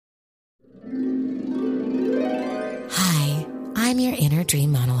I'm your inner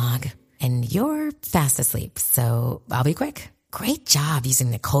dream monologue, and you're fast asleep, so I'll be quick. Great job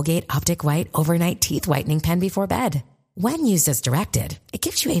using the Colgate Optic White Overnight Teeth Whitening Pen before bed. When used as directed, it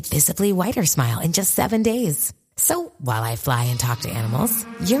gives you a visibly whiter smile in just 7 days. So while I fly and talk to animals,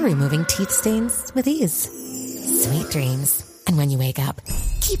 you're removing teeth stains with ease. Sweet dreams. And when you wake up,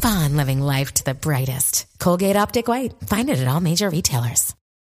 keep on living life to the brightest. Colgate Optic White. Find it at all major retailers.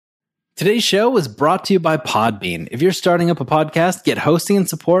 Today's show was brought to you by Podbean. If you're starting up a podcast, get hosting and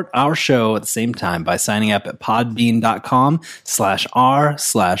support our show at the same time by signing up at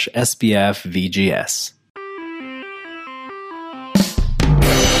podbean.com/r/SBFVGS.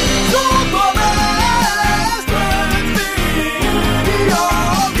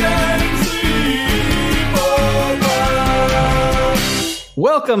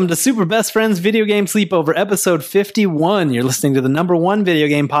 Welcome to Super Best Friends Video Game Sleepover, episode 51. You're listening to the #1 video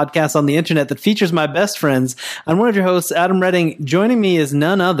game podcast on the internet that features my best friends. I'm one of your hosts, Adam Redding. Joining me is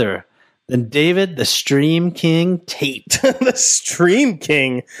none other than David, the Stream King Tate. The Stream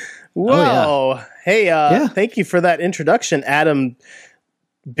King. Whoa. Oh, yeah. Hey, thank you for that introduction, Adam.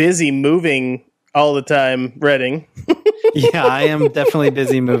 Busy moving all the time, Redding. Yeah, I am definitely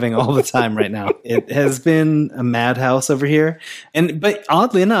busy moving all the time right now. It has been a madhouse over here. But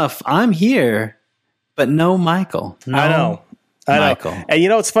oddly enough, I'm here, but no Michael. No I know. Michael. And you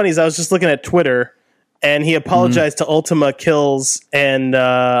know what's funny is I was just looking at Twitter, and he apologized to Ultima Kills and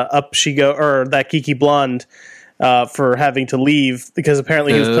Up She Go, or that Geeky Blonde, for having to leave because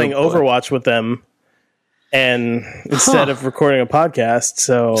apparently he was playing Overwatch with them, and instead of recording a podcast.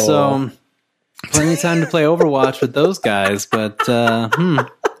 So plenty of time to play Overwatch with those guys, but no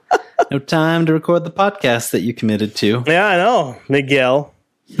time to record the podcast that you committed to. Yeah, I know, Miguel.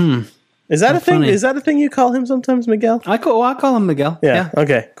 Is that a thing? Funny. Is that a thing you call him sometimes, Miguel? I call him Miguel. Yeah.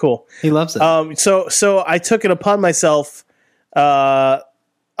 Okay. Cool. He loves it. So I took it upon myself. Oh,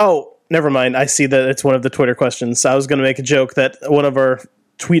 never mind. I see that it's one of the Twitter questions. I was going to make a joke that one of our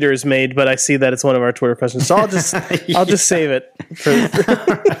tweeters made, but I see that it's one of our Twitter questions. So I'll just save it.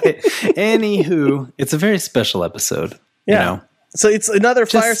 Right. Anywho, it's a very special episode. Yeah. You know? So it's another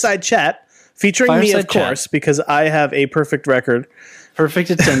fireside chat featuring me, of course, because I have a perfect record. Perfect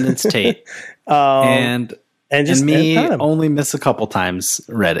attendance, Tate. And me only miss a couple times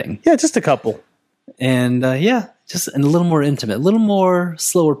Redding. Yeah, just a couple. And just a little more intimate, a little more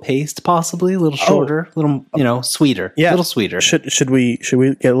slower paced, possibly a little shorter, a little sweeter, a little sweeter. Should we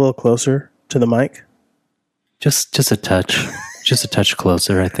get a little closer to the mic? Just a touch, just a touch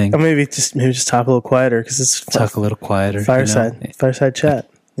closer, I think. Or maybe just talk a little quieter because it's talk a little quieter. Fireside chat.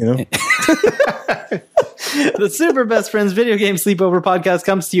 You know. The Super Best Friends Video Game Sleepover podcast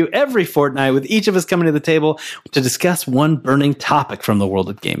comes to you every fortnight, with each of us coming to the table to discuss one burning topic from the world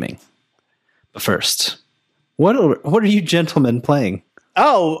of gaming. But first, what are you gentlemen playing?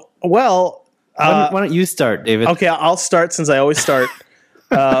 Oh, well. Why don't you start, David? Okay, I'll start since I always start.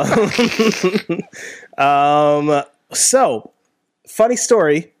 So, funny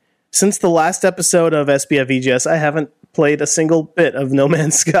story. Since the last episode of SBF VGS, I haven't played a single bit of No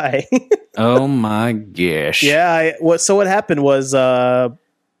Man's Sky. Oh my gosh. Yeah. So what happened was, I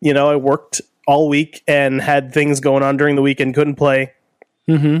worked all week and had things going on during the week and couldn't play.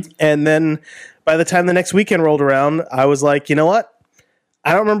 Mm-hmm. And then by the time the next weekend rolled around, I was like, you know what?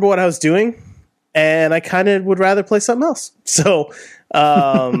 I don't remember what I was doing, and I kind of would rather play something else. So,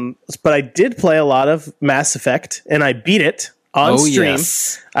 but I did play a lot of Mass Effect, and I beat it on stream.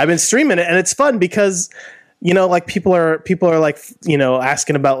 Yes. I've been streaming it, and it's fun because, like people are like,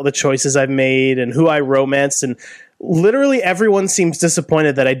 asking about the choices I've made and who I romanced, and literally everyone seems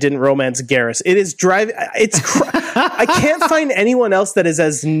disappointed that I didn't romance Garrus. It is driving. I can't find anyone else that is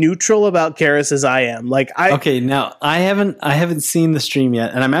as neutral about Garrus as I am. Now I haven't seen the stream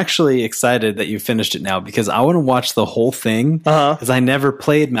yet, and I'm actually excited that you finished it now because I want to watch the whole thing because I never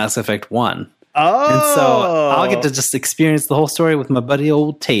played Mass Effect 1. Oh, and so I'll get to just experience the whole story with my buddy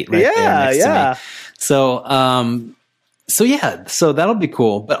old Tate there next to me. So that'll be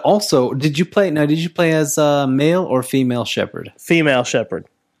cool. But also, did you play as male or female Shepard? Female Shepard.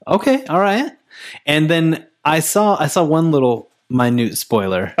 Okay, all right. And then I saw one little minute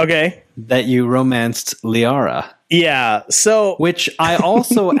spoiler. Okay. That you romanced Liara. Yeah. So, which I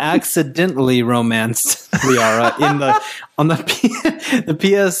also accidentally romanced Liara on the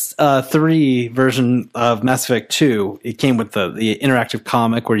PS3 version of Mass Effect 2. It came with the interactive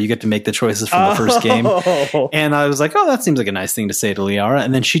comic where you get to make the choices from the first game. And I was like, oh, that seems like a nice thing to say to Liara.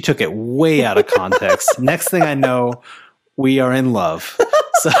 And then she took it way out of context. Next thing I know, we are in love.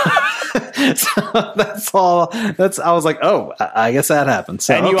 So that's all. I was like, oh, I guess that happened.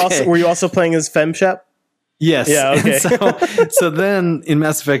 So, and were you also playing as FemShep? Yes. Yeah, okay. So then in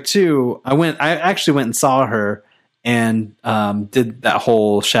Mass Effect 2, I actually went and saw her and did that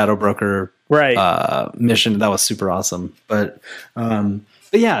whole Shadow Broker mission. That was super awesome. But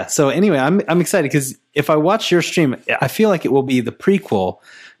yeah, so anyway, I'm excited because if I watch your stream, I feel like it will be the prequel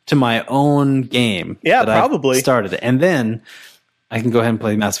to my own game. Yeah, that probably. I started. And then I can go ahead and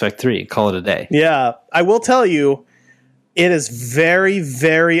play Mass Effect 3, call it a day. Yeah, I will tell you, it is very,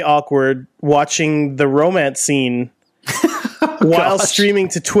 very awkward watching the romance scene while streaming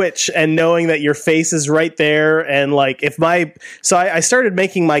to Twitch and knowing that your face is right there. And like, I started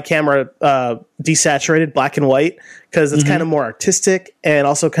making my camera desaturated black and white because it's kind of more artistic and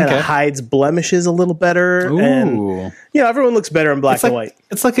also kind of hides blemishes a little better. Ooh. And everyone looks better in black and white.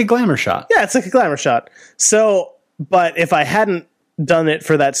 It's like a glamour shot. Yeah, it's like a glamour shot. So, but if I hadn't done it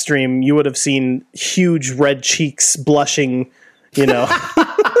for that stream, you would have seen huge red cheeks blushing, because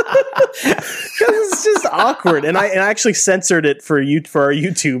it's just awkward. And I actually censored it for our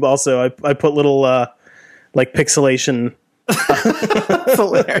YouTube. Also, I put little like pixelation. That's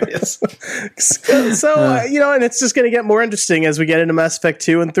hilarious. So and it's just going to get more interesting as we get into Mass Effect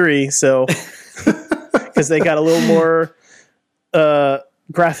 2 and 3. So because they got a little more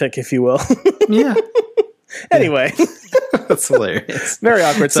graphic, if you will. Yeah. Anyway. That's hilarious. Very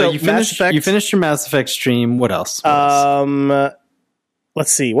awkward. So you finished your Mass Effect stream. What else?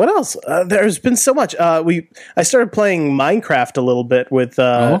 Let's see. What else? There's been so much. I started playing Minecraft a little bit with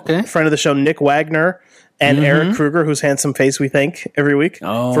a friend of the show, Nick Wagner, and Eric Kruger, whose handsome face we thank every week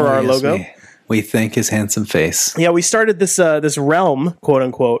for our logo. We thank his handsome face. Yeah, we started this realm, quote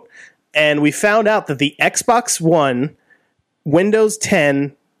unquote, and we found out that the Xbox One, Windows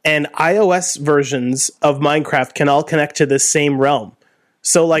 10, and iOS versions of Minecraft can all connect to this same realm.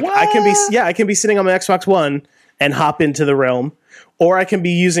 So like I can be sitting on my Xbox One and hop into the realm, or I can be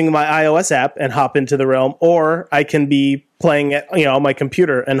using my iOS app and hop into the realm, or I can be playing it, on my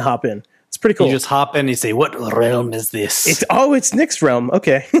computer and hop in. It's pretty cool. You just hop in and you say, "What realm is this?" It's Nick's realm.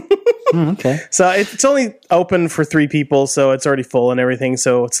 Okay. Okay. So it's only open for 3 people, so it's already full and everything.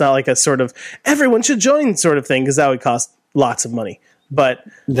 So it's not like a sort of everyone should join sort of thing, because that would cost lots of money. But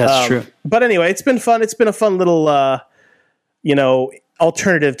that's true. But anyway, it's been fun. It's been a fun little,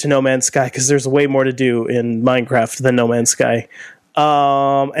 alternative to No Man's Sky, because there's way more to do in Minecraft than No Man's Sky.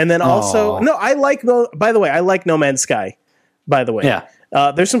 And then also, I like No Man's Sky. By the way, yeah.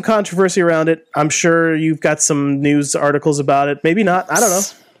 There's some controversy around it. I'm sure you've got some news articles about it. Maybe not. I don't know.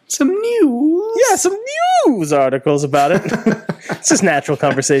 Some news. Yeah, some news articles about it. It's just natural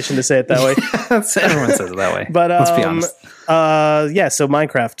conversation to say it that way. Everyone says it that way. But let's be honest. So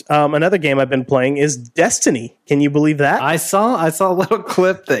Minecraft. Another game I've been playing is Destiny. Can you believe that? I saw a little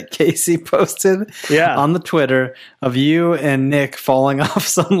clip that Casey posted on the Twitter of you and Nick falling off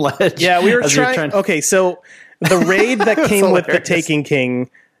some ledge. Yeah, we were trying. Okay, so the raid that came with the Taken King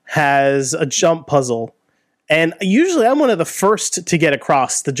has a jump puzzle. And usually I'm one of the first to get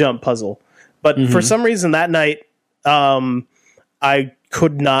across the jump puzzle. But for some reason that night, I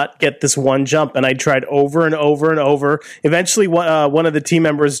could not get this one jump, and I tried over and over and over. Eventually, one of the team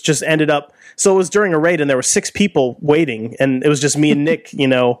members just ended up. So it was during a raid, and there were 6 people waiting, and it was just me and Nick,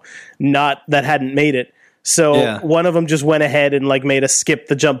 that hadn't made it. So one of them just went ahead and made us skip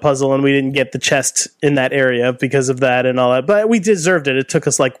the jump puzzle, and we didn't get the chest in that area because of that and all that. But we deserved it. It took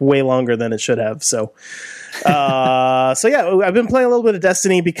us way longer than it should have. So. I've been playing a little bit of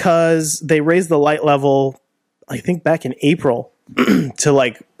Destiny because they raised the light level, I think back in April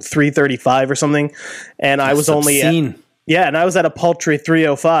to 335 or something, and I was only at a paltry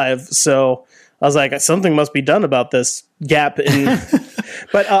 305. So I was like, something must be done about this gap in.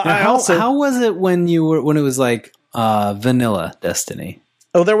 But how was it when it was vanilla Destiny?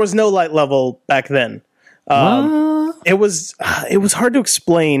 Oh, there was no light level back then. It was hard to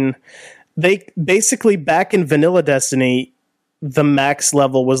explain. They basically, back in vanilla Destiny, the max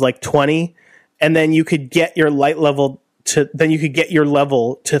level was 20, and then you could get your light level to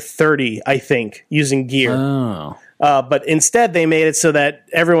 30, I think, using gear. Oh. But instead they made it so that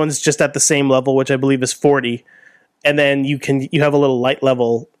everyone's just at the same level, which I believe is 40, and then you have a little light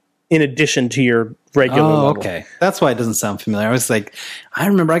level in addition to your regular level. Okay. That's why it doesn't sound familiar. I was I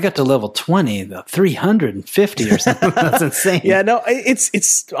remember I got to level 20, the 350 or something. That's insane. Yeah, no,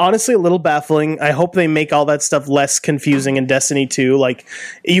 it's honestly a little baffling. I hope they make all that stuff less confusing in Destiny 2.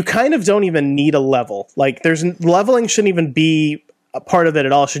 You kind of don't even need a level. Leveling shouldn't even be a part of it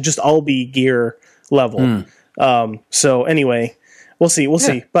at all. It should just all be gear level. So anyway, we'll see.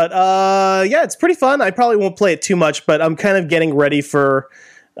 But it's pretty fun. I probably won't play it too much, but I'm kind of getting ready for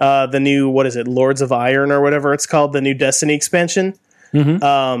the new, Lords of Iron or whatever it's called, the new Destiny expansion.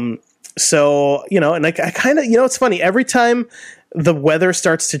 So, and I kind of, it's funny. Every time the weather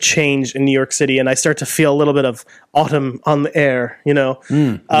starts to change in New York City and I start to feel a little bit of autumn on the air,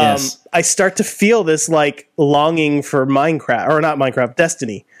 Yes. I start to feel this like longing for Minecraft, or not Minecraft,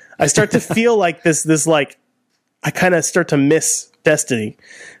 Destiny. I start to feel like this like I kind of start to miss Destiny.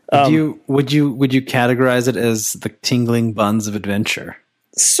 Would you categorize it as the tingling buns of adventure?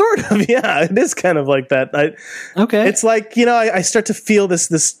 Sort of, yeah. It is kind of like that. Okay. It's like, I start to feel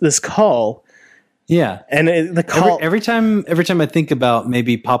this call. Yeah. And the call every time I think about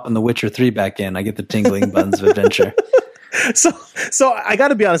maybe popping The Witcher 3 back in, I get the tingling buns of adventure. So I got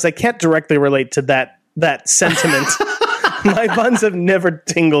to be honest, I can't directly relate to that sentiment. My buns have never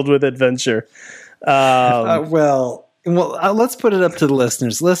tingled with adventure. Let's put it up to the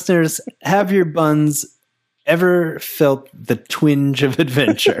listeners. Listeners, have your buns ever felt the twinge of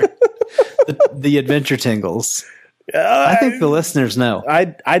adventure? the adventure tingles. I think the listeners know.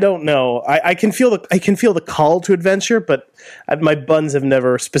 I don't know. I can feel the call to adventure, but my buns have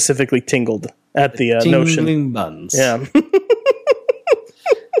never specifically tingled at the notion. Tingling buns. Yeah.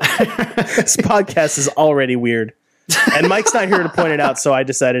 This podcast is already weird. And Mike's not here to point it out, so I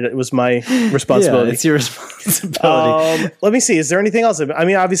decided it was my responsibility. Yeah, it's your responsibility. Let me see. Is there anything else? I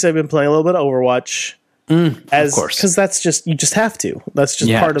mean, obviously, I've been playing a little bit of Overwatch. Of course. Because you just have to. That's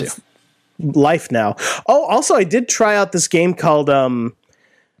just part of life now. Oh, also, I did try out this game called,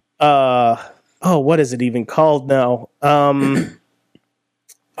 what is it even called now? Oh,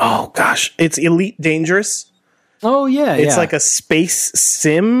 gosh. It's Elite Dangerous. Oh, yeah. It's like a space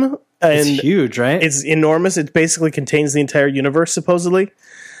sim. And it's huge, right? It's enormous. It basically contains the entire universe, supposedly.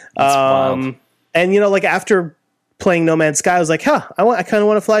 That's wild. And, like after playing No Man's Sky, I was like, I kind of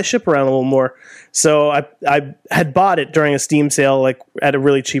want to fly a ship around a little more. So I had bought it during a Steam sale, like at a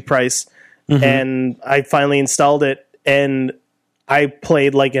really cheap price. Mm-hmm. And I finally installed it and I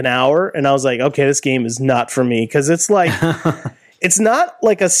played like an hour and I was like, okay, this game is not for me. Cause it's like, it's not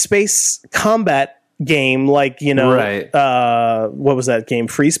like a space combat game like, right. What was that game?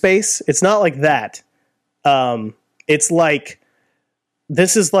 Free Space? It's not like that. It's like,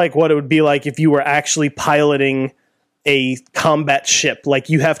 this is like what it would be like if you were actually piloting a combat ship. Like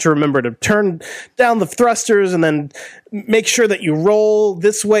you have to remember to turn down the thrusters and then make sure that you roll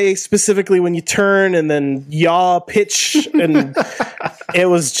this way specifically when you turn and then yaw, pitch. And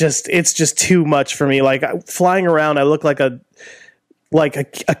it's just too much for me. Like flying around, I look like a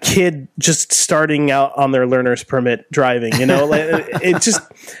kid just starting out on their learner's permit driving, it just,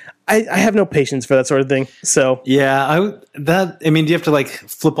 I have no patience for that sort of thing. So yeah, do you have to like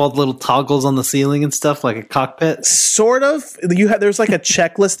flip all the little toggles on the ceiling and stuff like a cockpit? Sort of. There's like a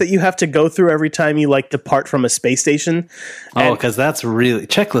checklist that you have to go through every time you like depart from a space station. Oh, because that's really,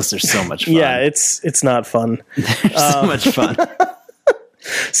 checklists are so much fun. Yeah, it's not fun. They're so much fun.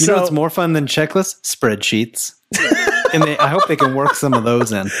 You know what's more fun than checklists? Spreadsheets. And I hope they can work some of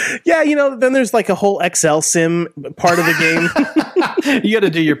those in. Yeah, then there's like a whole Excel sim part of the game. You got to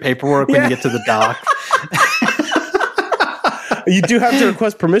do your paperwork when you get to the dock. You do have to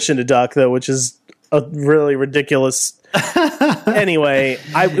request permission to dock, though, which is a really ridiculous. Anyway,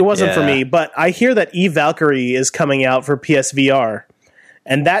 it wasn't for me, but I hear that Valkyrie is coming out for PSVR.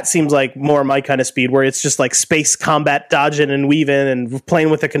 And that seems like more my kind of speed, where it's just like space combat, dodging and weaving and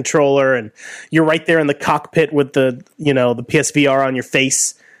playing with a controller, and you're right there in the cockpit with the the PSVR on your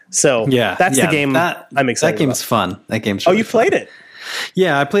face. So that's the game I'm excited. That game's fun. That game's really you fun. Played it?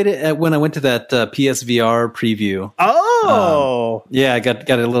 Yeah, I played it when I went to that PSVR preview. Oh, yeah, I got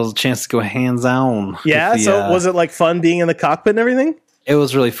a little chance to go hands on. Yeah, so was it like fun being in the cockpit and everything? It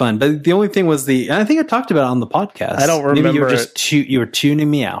was really fun, but the only thing was I think I talked about it on the podcast. I don't remember. Maybe you were you were tuning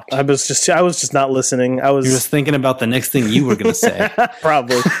me out. I was just not listening. You were just thinking about the next thing you were going to say.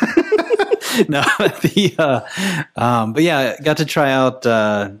 Probably. No, but yeah, I got to try out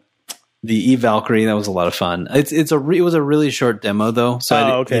the Valkyrie. That was a lot of fun. It was a really short demo though,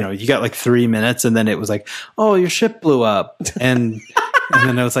 so okay. You got like 3 minutes, and then it was like, oh, your ship blew up, and. And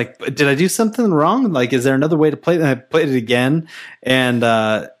then I was like, did I do something wrong? Like, is there another way to play it? And I played it again. And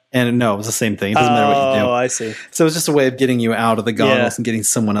no, it was the same thing. It doesn't matter what you do. Oh, I see. So it was just a way of getting you out of the goggles and getting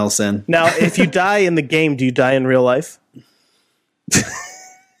someone else in. Now, if you die in the game, do you die in real life? The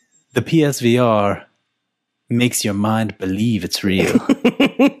PSVR makes your mind believe it's real.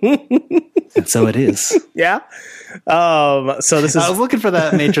 And so it is. Yeah. So this is. I was looking for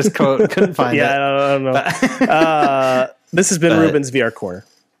that Matrix quote. Couldn't find it. I don't know. This has been Ruben's VR Corner.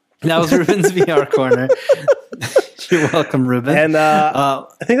 That was Ruben's VR Corner. You're welcome, Ruben. And I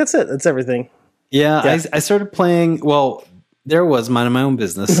think that's it. That's everything. Yeah. I started playing. Well, there was minding my own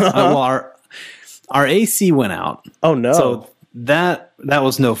business. Well, our AC went out. Oh no! So that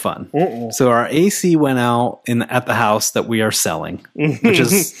was no fun. So our AC went out at the house that we are selling, which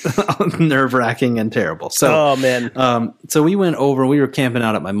is nerve-wracking and terrible. So, oh man. So we went over. We were camping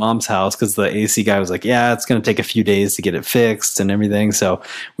out at my mom's house because the AC guy was like, "Yeah, it's going to take a few days to get it fixed and everything." So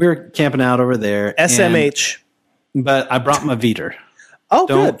we were camping out over there. SMH. But I brought my Veter. Oh,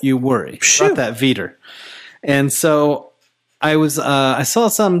 Don't good. you worry. Shoot. Brought that Veter. And so I saw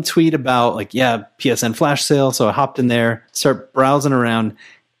some tweet about PSN flash sale. So I hopped in there, start browsing around,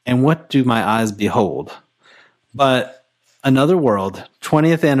 and what do my eyes behold? But Another World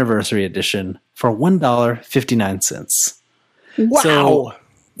 20th Anniversary Edition for $1.59. Wow. So,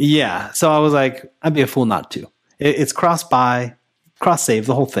 yeah. So I was like, I'd be a fool not to. It's cross-buy, cross-save,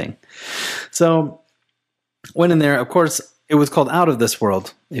 the whole thing. So went in there. Of course, it was called Out of This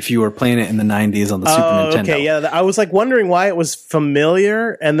World if you were playing it in the 90s on the Super Nintendo. Okay, yeah. I was like wondering why it was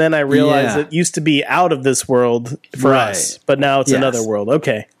familiar, and then I realized it used to be Out of This World for us, but now it's Another World.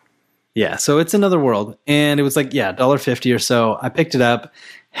 Okay. Yeah, so it's Another World, and it was like, $1.50 or so. I picked it up,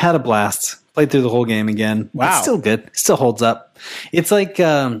 had a blast, played through the whole game again. Wow. It's still good. Still holds up. It's like,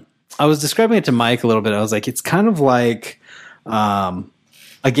 I was describing it to Mike a little bit. I was like, it's kind of like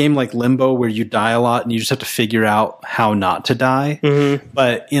a game like Limbo where you die a lot and you just have to figure out how not to die. Mm-hmm.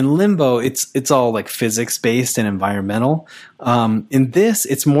 But in Limbo, it's all like physics based and environmental. In this,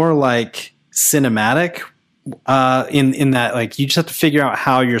 it's more like cinematic. In that, like, you just have to figure out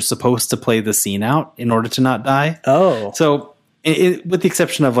how you're supposed to play the scene out in order to not die. Oh, so with the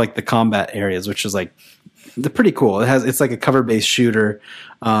exception of like the combat areas, which is like they're pretty cool. It's like a cover based shooter.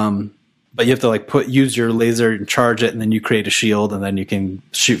 But you have to use your laser and charge it, and then you create a shield, and then you can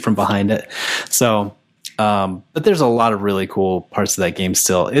shoot from behind it. So, but there's a lot of really cool parts of that game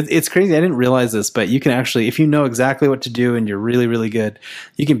still. It's crazy. I didn't realize this, but you can actually, if you know exactly what to do and you're really, really good,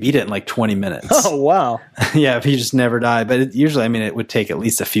 you can beat it in like 20 minutes. Oh, wow. Yeah, if you just never die. But usually, it would take at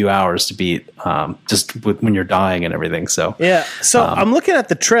least a few hours to beat when you're dying and everything. So yeah. So I'm looking at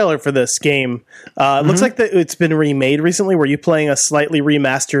the trailer for this game. It looks like it's been remade recently. Were you playing a slightly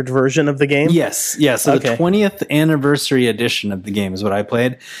remastered version of the game? Yes. Yeah. So the 20th Anniversary Edition of the game is what I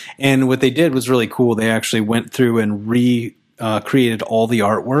played. And what they did was really cool. They actually went through and created all the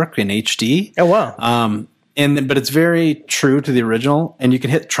artwork in HD. Oh, wow. But it's very true to the original, and you can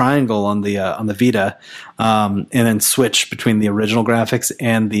hit triangle on the Vita, and then switch between the original graphics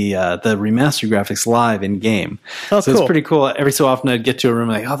and the remastered graphics live in game. Oh, so cool. It's pretty cool. Every so often I'd get to a room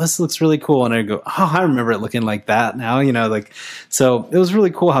like, oh, this looks really cool, and I'd go, oh, I remember it looking like that now. So it was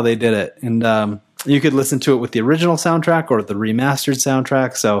really cool how they did it, and you could listen to it with the original soundtrack or the remastered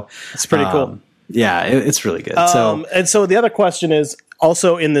soundtrack. So it's pretty cool. Yeah, it's really good. And so the other question is,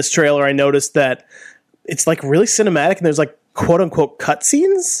 also in this trailer, I noticed that it's like really cinematic, and there's like quote unquote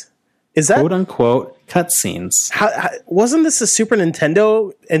cutscenes. Is that quote unquote cutscenes? How wasn't this a Super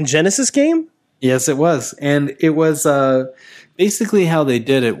Nintendo and Genesis game? Yes, it was, and it was basically how they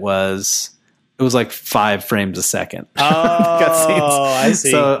did it was like 5 frames a second. Oh, I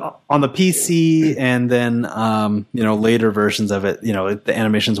see. So on the PC, and then later versions of it, the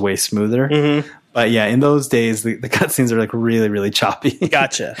animation's way smoother. Mm-hmm. But yeah, in those days, the cutscenes are like really, really choppy.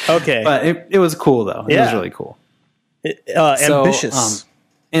 Gotcha. Okay. But it was cool, though. It was really cool. Ambitious.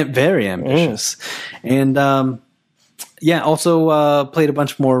 Very ambitious. And also played a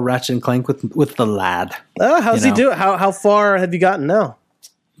bunch more Ratchet and Clank with the lad. Oh, how's he do? How far have you gotten now?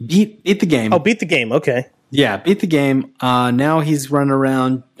 Beat the game. Oh, beat the game. Okay. Yeah, beat the game. Now he's running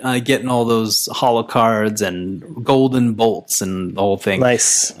around getting all those holo cards and golden bolts and the whole thing.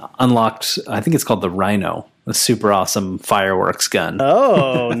 Nice. Unlocked, I think it's called the Rhino, a super awesome fireworks gun.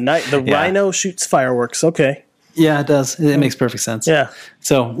 Oh, nice. The Rhino shoots fireworks. Okay. Yeah, it does. It makes perfect sense. Yeah.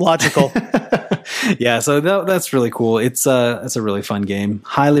 So logical. Yeah, so that's really cool. It's a really fun game.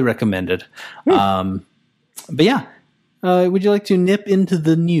 Highly recommended. But yeah, would you like to nip into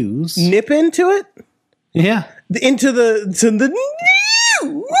the news? Nip into it? Yeah. Into the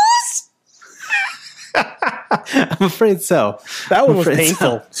news. I'm afraid so. That one was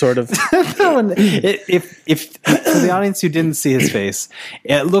painful, sort of. That one, if for the audience who didn't see his face,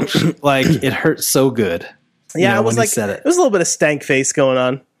 it looked like it hurt so good. Yeah, it was like it was a little bit of stank face going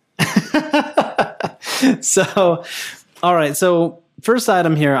on. So, all right. So, first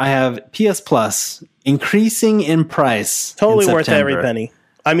item here, I have PS Plus increasing in price. Totally worth every penny.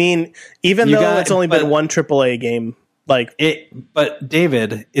 I mean, even though it's only been one AAA game, but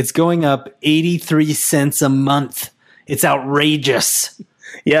David, it's going up 83 cents a month. It's outrageous.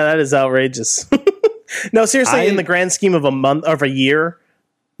 Yeah, that is outrageous. No, seriously, in the grand scheme of a month of a year,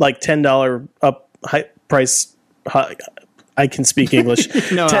 like $10 up high price I can speak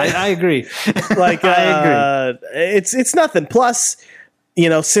English. No, I agree. Like, I agree. It's nothing. Plus,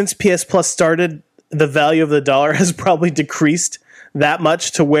 since PS Plus started, the value of the dollar has probably decreased that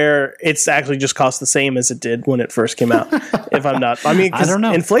much to where it's actually just cost the same as it did when it first came out. If I'm not, I mean, I don't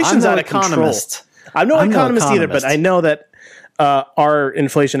know. Inflation's out of control. I'm no economist either, but I know that our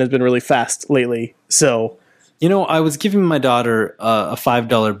inflation has been really fast lately. So, I was giving my daughter a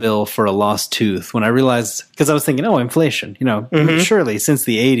 $5 bill for a lost tooth when I realized, because I was thinking, inflation, surely since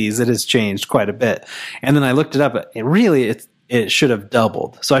the 80s, it has changed quite a bit. And then I looked it up. It should have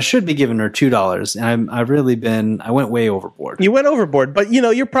doubled. So I should be giving her $2. And I went way overboard. You went overboard, but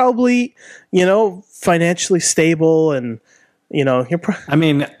you're probably, financially stable and,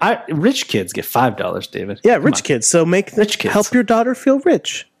 rich kids get $5, David. Yeah, rich kids. So help your daughter feel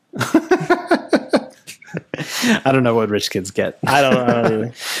rich. I don't know what rich kids get. I don't know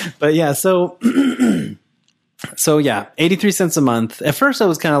either. But yeah, so 83 cents a month. At first I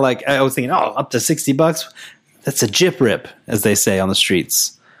was kind of like, I was thinking, up to $60. That's a jip rip, as they say on the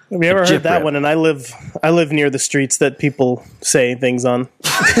streets. Have you ever heard that one? And I live near the streets that people say things on.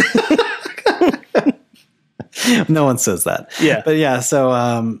 No one says that. Yeah. But yeah, so,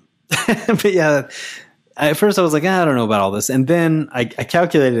 at first I was like, I don't know about all this. And then I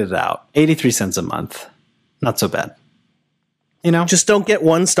calculated it out. 83 cents a month. Not so bad. Just don't get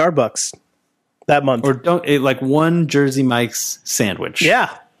one Starbucks that month. Or like one Jersey Mike's sandwich.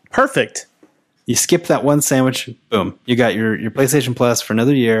 Yeah. Perfect. You skip that one sandwich, boom. You got your PlayStation Plus for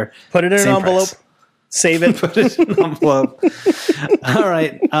another year. Put it in an envelope. Price. Save it. Put it in an envelope. All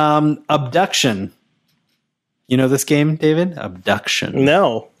right. Abduction. You know this game, David? Abduction.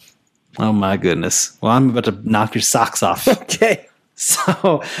 No. Oh, my goodness. Well, I'm about to knock your socks off. Okay.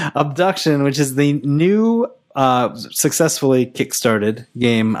 So, Abduction, which is the new successfully kickstarted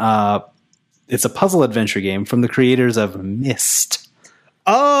game. It's a puzzle adventure game from the creators of Myst.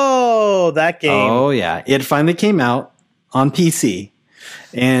 Oh, that game. Oh, yeah. It finally came out on PC,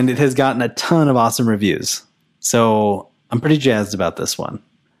 and it has gotten a ton of awesome reviews. So I'm pretty jazzed about this one.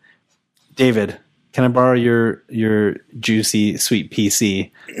 David, can I borrow your juicy, sweet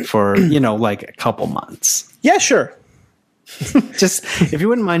PC for, like a couple months? Yeah, sure. Just, if you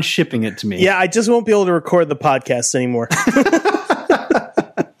wouldn't mind shipping it to me. Yeah, I just won't be able to record the podcast anymore.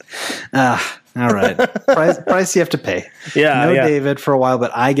 All right. Price you have to pay. Yeah. No David for a while,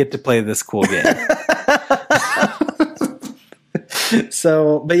 but I get to play this cool game.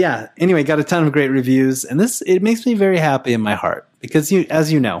 So, but yeah, anyway, got a ton of great reviews, and it makes me very happy in my heart because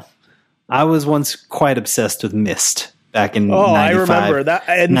as you know, I was once quite obsessed with Myst back in 95, I remember that.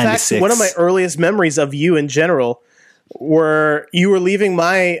 In 96. fact, one of my earliest memories of you in general were you were leaving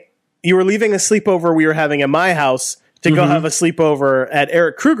a sleepover we were having at my house to go have a sleepover at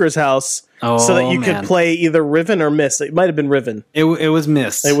Eric Kruger's house so that you could play either Riven or Myst. It might have been Riven. It was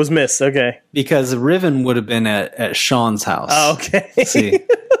Myst. It was Myst, okay. Because Riven would have been at Sean's house. Oh, okay. See?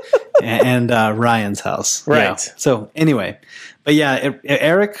 And Ryan's house. Right. Yeah. So anyway, but yeah,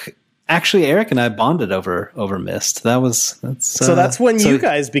 Eric and I bonded over Myst. That's when you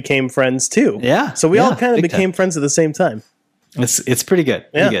guys became friends too. Yeah. So we all kind of became friends at the same time. It's pretty good.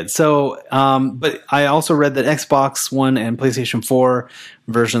 Yeah. Pretty good. So, but I also read that Xbox One and PlayStation 4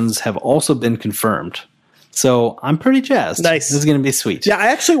 versions have also been confirmed. So I'm pretty jazzed. Nice. This is going to be sweet. Yeah, I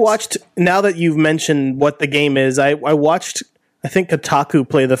actually watched, now that you've mentioned what the game is, I watched, I think Kotaku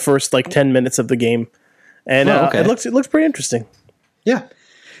play the first 10 minutes of the game. And it looks pretty interesting. Yeah.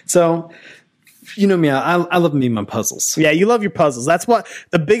 So, you know me, I love my puzzles. Yeah, you love your puzzles. That's what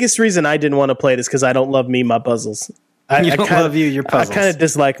the biggest reason I didn't want to play it is because I don't love my puzzles. Your puzzles. I kind of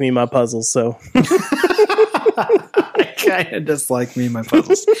dislike my puzzles, so. I kind of dislike my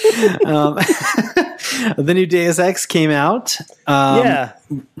puzzles. The new Deus Ex came out.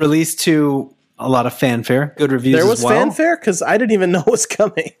 Released to a lot of fanfare. Good reviews as well. There was fanfare? Because I didn't even know it was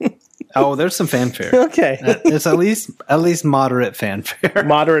coming. Oh, there's some fanfare. Okay. There's at least moderate fanfare.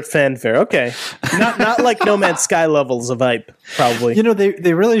 Moderate fanfare. Okay. Not like No Man's Sky levels of hype, probably.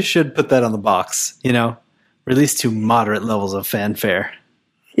 They really should put that on the box, Released to moderate levels of fanfare.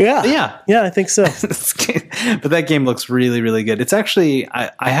 Yeah. Yeah. Yeah, I think so. But that game looks really, really good. It's actually,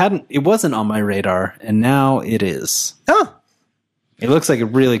 it wasn't on my radar, and now it is. Oh. It looks like a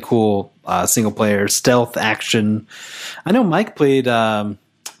really cool single player stealth action. I know Mike played the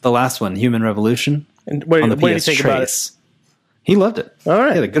last one, Human Revolution. And what do you think about it? He loved it. All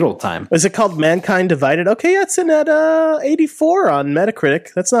right. He had a good old time. Is it called Mankind Divided? Okay, it's in at 84 on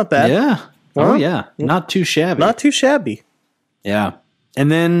Metacritic. That's not bad. Yeah. Oh, yeah. Not too shabby. Not too shabby. Yeah. And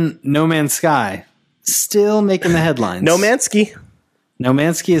then No Man's Sky. Still making the headlines. No Mansky. No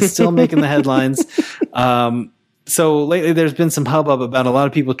Mansky is still making the headlines. So lately there's been some hubbub about a lot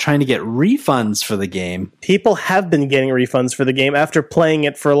of people trying to get refunds for the game. People have been getting refunds for the game after playing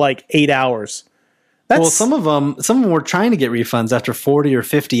it for like 8 hours. Well, some of them were trying to get refunds after 40 or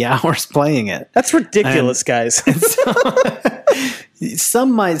 50 hours playing it. That's ridiculous, guys.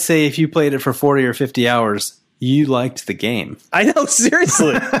 Some might say if you played it for 40 or 50 hours, you liked the game. I know,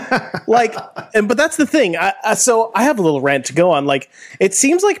 seriously. But that's the thing. So I have a little rant to go on. Like, it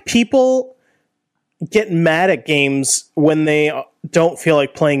seems like people get mad at games when they don't feel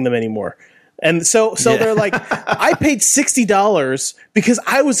like playing them anymore. And so they're like, I paid $60 because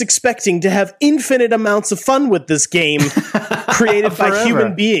I was expecting to have infinite amounts of fun with this game created by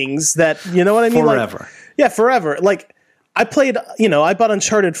human beings that, you know what I mean? Forever. Like, forever. Like, I played, I bought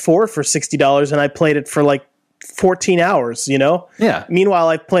Uncharted 4 for $60 and I played it for like 14 hours, Yeah. Meanwhile,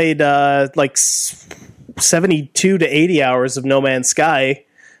 I played like 72 to 80 hours of No Man's Sky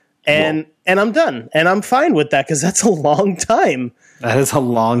and I'm done. And I'm fine with that because that's a long time. That is a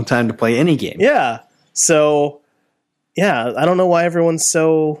long time to play any game. Yeah. So, I don't know why everyone's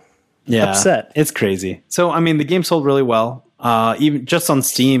so upset. It's crazy. So, I mean, the game sold really well. Even just on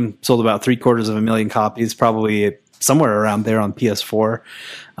Steam, sold about 750,000 copies, probably somewhere around there on PS4.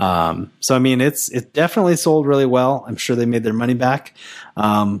 So, I mean, it definitely sold really well. I'm sure they made their money back.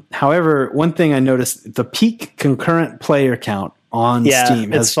 However, one thing I noticed, the peak concurrent player count on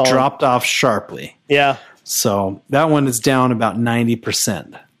Steam has dropped off sharply. Yeah. So that one is down about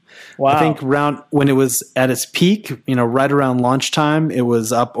 90%. Wow. I think when it was at its peak, right around launch time, it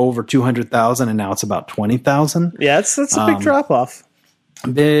was up over 200,000 and now it's about 20,000. Yeah, that's a big drop off.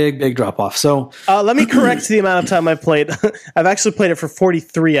 Big drop off. So let me correct the amount of time I played. I've actually played it for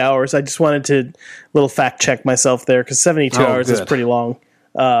 43 hours. I just wanted to little fact check myself there because 72 hours is pretty long.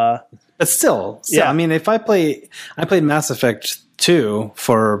 But still, I mean, if I played Mass Effect 2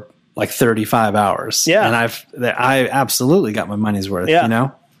 for like 35 hours. Yeah. And I absolutely got my money's worth,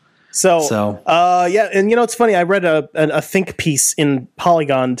 So, and it's funny. I read a think piece in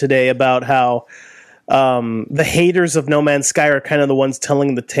Polygon today about how the haters of No Man's Sky are kind of the ones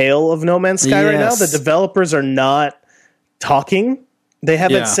telling the tale of No Man's Sky right now. The developers are not talking. They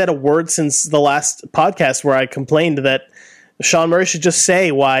haven't said a word since the last podcast where I complained that Sean Murray should just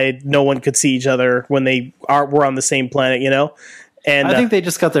say why no one could see each other when were on the same planet, And I think they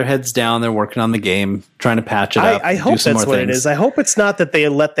just got their heads down. They're working on the game, trying to patch it up. I hope that's what it is. I hope it's not that they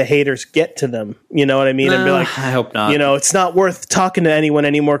let the haters get to them. You know what I mean? And be like, I hope not. It's not worth talking to anyone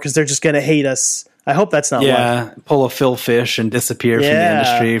anymore because they're just going to hate us. I hope that's not why. Pull a Phil Fish and disappear from the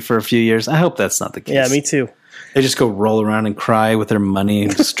industry for a few years. I hope that's not the case. Yeah, me too. They just go roll around and cry with their money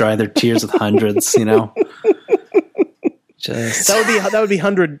and just dry their tears with hundreds, Just that would be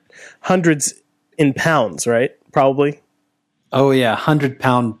hundreds in pounds, right? Probably. Oh yeah,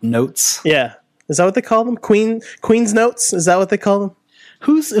 100-pound notes. Yeah, is that what they call them? Queen's notes? Is that what they call them?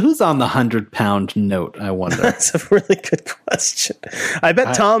 Who's on the 100-pound note? I wonder. That's a really good question. I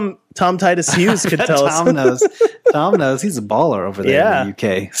bet Tom Titus Hughes could tell us. Tom knows. Tom knows. He's a baller over there in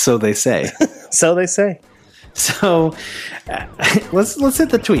the UK. So they say. So they say. So let's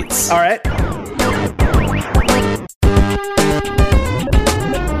hit the tweets. All right.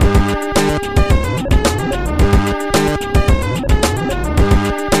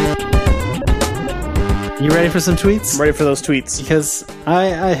 You ready for some tweets? I'm ready for those tweets. Because I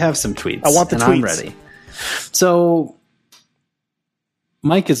have some tweets. I want the tweets. I'm ready. So,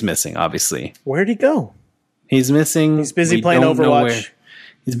 Mike is missing, obviously. Where'd he go? He's missing. He's busy playing Overwatch.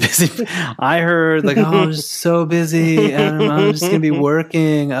 He's busy. I heard, I'm just so busy. And I'm just going to be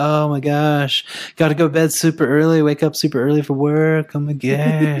working. Oh, my gosh. Got to go to bed super early. Wake up super early for work. Oh, my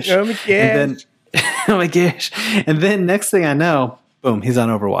gosh. Oh, my gosh. Oh, my gosh. And then next thing I know, boom, he's on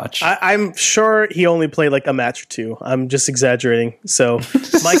Overwatch. I'm sure he only played like a match or two. I'm just exaggerating. So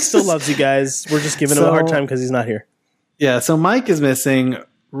Mike still loves you guys. We're just giving him a hard time because he's not here. Yeah, so Mike is missing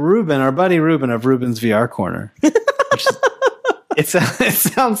Ruben, our buddy Ruben of Ruben's VR Corner. It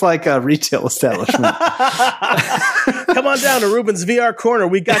sounds like a retail establishment. Come on down to Ruben's VR Corner.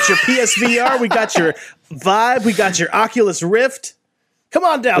 We got your PSVR. We got your Vive. We got your Oculus Rift. Come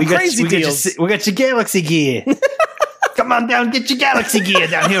on down. Crazy deals. We got your Galaxy gear. Come on down, get your Galaxy gear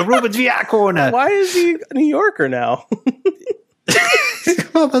down here, Ruben's VR Corner. Why is he a New Yorker now?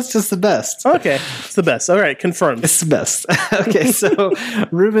 Well, that's just the best. Okay, it's the best. All right, confirmed. It's the best. Okay, so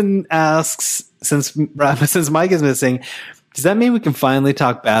Ruben asks, since Mike is missing, does that mean we can finally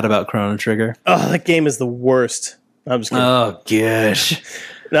talk bad about Chrono Trigger? Oh, that game is the worst. I'm just kidding. Oh, gosh.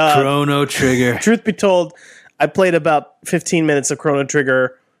 Chrono Trigger. Truth be told, I played about 15 minutes of Chrono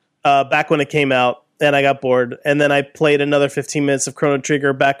Trigger back when it came out. And I got bored. And then I played another 15 minutes of Chrono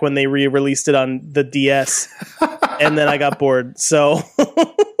Trigger back when they re-released it on the DS. and then I got bored. So,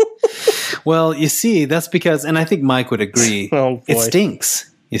 Well, you see, that's because, and I think Mike would agree, Oh, boy. it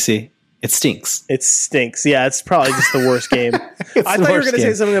stinks. You see, it stinks. it stinks. Yeah, it's probably just the worst game. I the thought you were worst going to say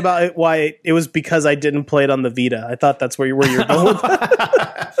game. something about why it was because I didn't play it on the Vita. I thought that's where you're going with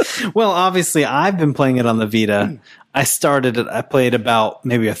that. Well, obviously, I've been playing it on the Vita. I started it. I played about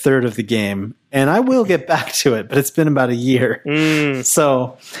maybe a third of the game, and I will get back to it. But it's been about a year,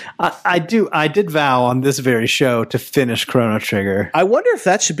 so I did vow on this very show to finish Chrono Trigger. I wonder if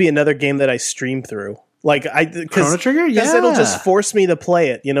that should be another game that I stream through. Like Chrono Trigger? because it'll Yeah. just force me to play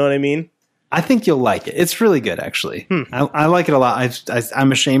it. You know what I mean? I think you'll like it. It's really good, actually. I like it a lot.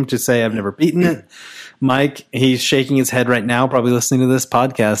 I'm ashamed to say I've never beaten it. Mike, he's shaking his head right now, probably listening to this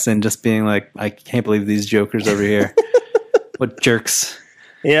podcast and just being like, I can't believe these jokers over here. What jerks.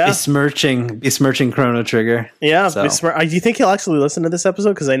 Yeah, Besmirching Chrono Trigger. yeah. So. Do you think he'll actually listen to this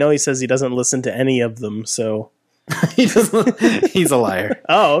episode? Because I know he says he doesn't listen to any of them. So, He's a liar.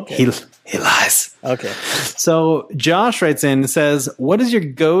 oh, okay, He lies. okay. So Josh writes in and says, what is your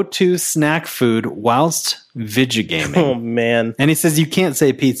go-to snack food whilst video gaming? Oh man. And he says you can't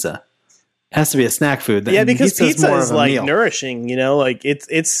say pizza. It has to be a snack food. Yeah, because pizza more is of a like meal. nourishing, you know, like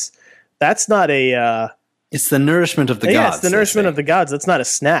it's that's not a It's the nourishment of the yeah, gods. it's the nourishment of the gods. That's not a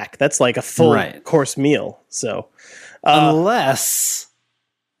snack. That's like a full Right. course meal. So Unless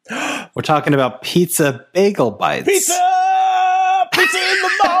we're talking about pizza bagel bites. pizza in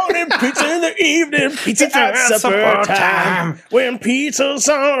the morning, pizza in the evening, pizza at supper time. When pizza's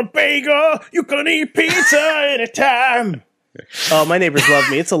on a bagel, you can eat pizza anytime. Oh, my neighbors love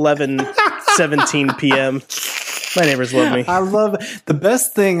me. It's 11:17 p.m. My neighbors love me. I love the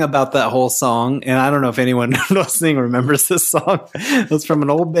best thing about that whole song, and I don't know if anyone listening remembers this song. It was from an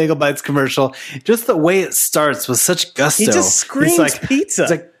old Bagel Bites commercial. Just the way it starts with such gusto. He just screams He's like, pizza.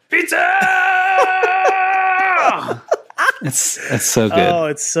 It's like pizza. it's so good. Oh,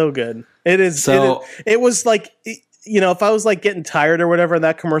 it's so good. It is. So- it was like, you know, if I was like getting tired or whatever, and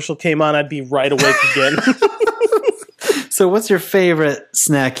that commercial came on, I'd be right awake again. So, what's your favorite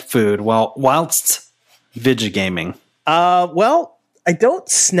snack food whilst video gaming? Well, I don't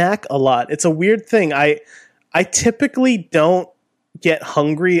snack a lot. It's a weird thing. I typically don't get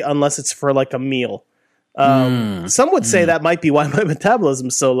hungry unless it's for like a meal. Some would say that might be why my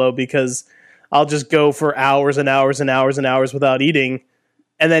metabolism's so low, because I'll just go for hours and hours and hours and hours without eating,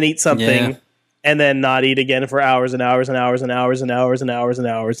 and then eat something, Yeah. and then not eat again for hours and hours and hours and hours and hours and hours and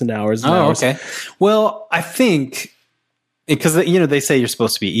hours and hours and Oh, hours. okay. Well, I think because they say you're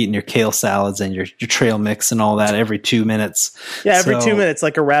supposed to be eating your kale salads and your trail mix and all that every 2 minutes. Yeah, every So 2 minutes,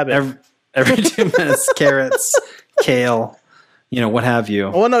 like a rabbit. every 2 minutes, carrots, kale, what have you.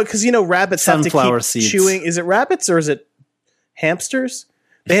 Well, no, because rabbits Sunflower have to keep seeds. chewing. Is it rabbits or is it hamsters?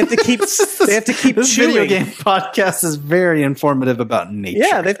 They have to keep. They have to keep This chewing. video game podcast is very informative about nature.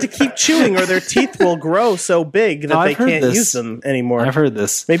 Yeah, they have to keep chewing, or their teeth will grow so big that Oh, they I've heard can't this. use them anymore. I've heard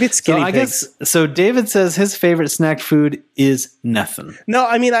this. Maybe it's So guinea I pigs. guess so. David says his favorite snack food is nothing. No,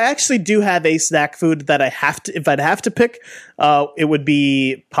 I mean I actually do have a snack food that I have to. If I'd have to pick, it would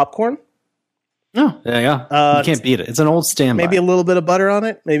be popcorn. Oh, yeah. You can't beat it. It's an old standby. Maybe a little bit of butter on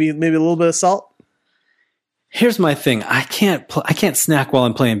it. Maybe a little bit of salt. Here's my thing. I can't snack while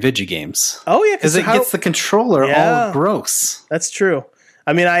I'm playing video games Oh yeah, because it gets the controller Yeah. all gross. That's true.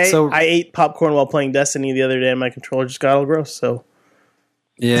 I mean, I ate popcorn while playing Destiny the other day, and my controller just got all gross. So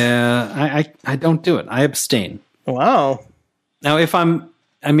Yeah, I don't do it. I abstain. wow. Now, I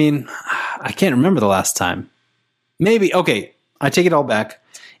can't remember the last time. Maybe, okay, I take it all back.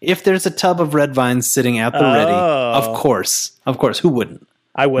 If there's a tub of red vines sitting at the ready, of course, who wouldn't?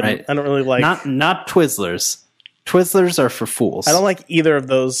 I wouldn't. Right. I don't really like. Not Twizzlers. Twizzlers are for fools. I don't like either of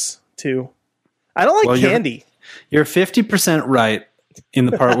those two. I don't like Well, candy. You're 50% right in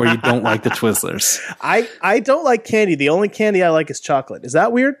the part where you don't like the Twizzlers. I don't like candy. The only candy I like is chocolate. Is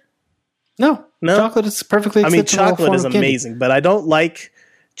that weird? No, chocolate is perfectly I mean, acceptable chocolate form is of candy. amazing, but I don't like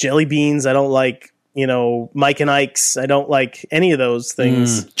jelly beans. I don't like, Mike and Ike's. I don't like any of those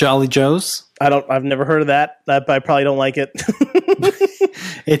things. Jolly Joe's. I've never heard of that. I probably don't like it.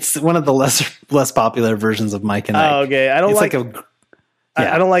 It's one of the less popular versions of Mike and Ike. Oh, okay. I don't It's like.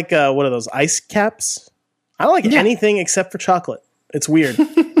 I don't like what are those ice caps? I don't like anything except for chocolate. It's weird.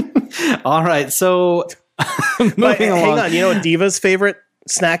 All right, so moving But hang along. on, you know what Diva's favorite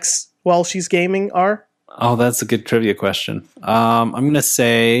snacks while she's gaming are? Oh, that's a good trivia question. I'm gonna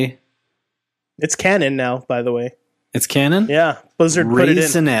say It's canon now, by the way. it's canon. Yeah, Blizzard put it in.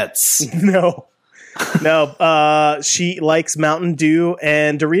 Raisinets. No. She likes Mountain Dew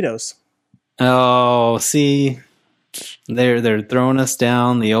and Doritos. Oh, see, They're throwing us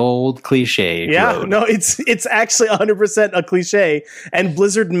down the old cliche. Yeah, road. no, it's actually 100% a cliche. And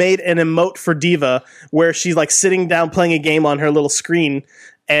Blizzard made an emote for Diva where she's like sitting down playing a game on her little screen,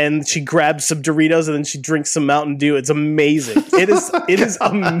 and she grabs some Doritos and then she drinks some Mountain Dew. It's amazing. It is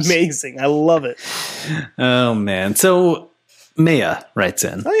amazing. I love it. Oh man. So Maya writes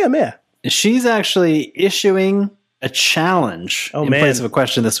in. Oh yeah, Maya. She's actually issuing a challenge in place of a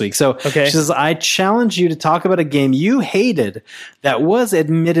question this week. So Okay. she says, I challenge you to talk about a game you hated that was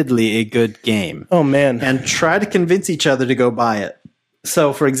admittedly a good game. Oh man. And try to convince each other to go buy it.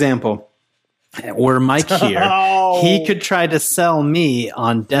 So, for example, were Mike here, he could try to sell me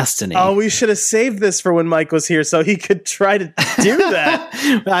on Destiny. Oh, we should have saved this for when Mike was here so he could try to do that.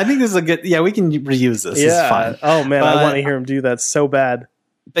 I think this is a good... Yeah, we can reuse this. This is fine. Oh man, But- I want to hear him do that so bad.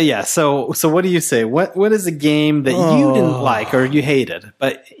 But yeah, so what do you say? What is a game that you didn't like or you hated,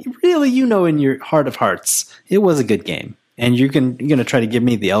 but really in your heart of hearts it was a good game, and you're gonna try to give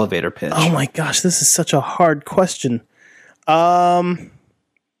me the elevator pitch? Oh my gosh, this is such a hard question.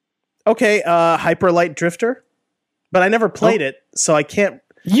 Okay, Hyper Light Drifter, but I never played it, so I can't.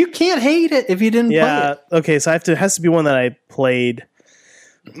 You can't hate it if you didn't play it. Okay, so it has to be one that I played.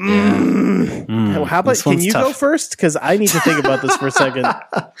 How about this can one's you tough. go first? Because I need to think about this for a second.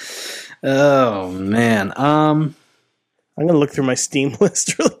 Oh man, I'm gonna look through my Steam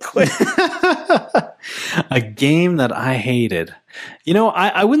list really quick. a game that I hated.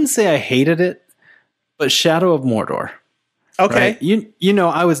 I wouldn't say I hated it, but Shadow of Mordor. Okay, Right?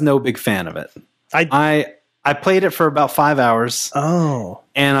 I was no big fan of it. I played it for about 5 hours. Oh,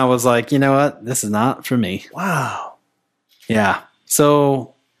 And I was like, you know what? This is not for me. wow. Yeah.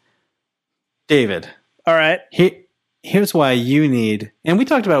 So, David, All right. here's why you need, and we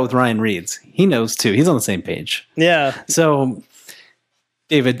talked about it with Ryan Reeds. He knows too. He's on the same page. Yeah. So,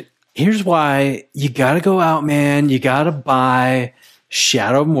 David, here's why you got to go out, man. You got to buy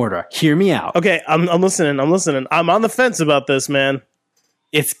Shadow of Mordor. Hear me out. Okay, I'm listening. I'm on the fence about this, man.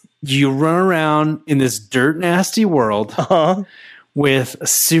 It's you run around in this dirt nasty world with a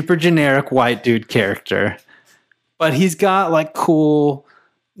super generic white dude character, but he's got like cool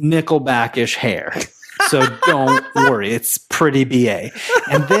Nickelback-ish hair. So don't worry, it's pretty BA.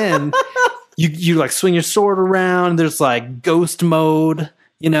 And then you like swing your sword around. There's like ghost mode,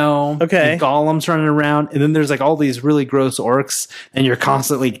 Okay. and golems running around, and then there's like all these really gross orcs, and you're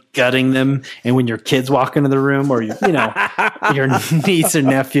constantly gutting them. And when your kids walk into the room, or your niece or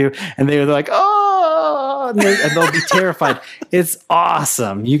nephew, and they're like, oh, and they'll be terrified. It's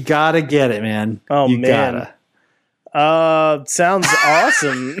awesome. You gotta get it, man. Oh, you man. gotta. Sounds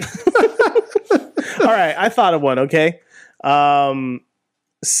awesome. All right, I thought of one. Okay,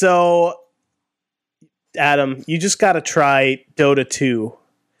 so Adam, you just got to try Dota 2.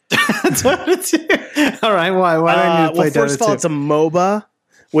 Dota 2. All right, why do I need to play Dota 2? First of all, it's a MOBA,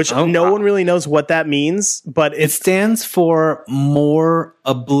 which no one really knows what that means, but It stands for more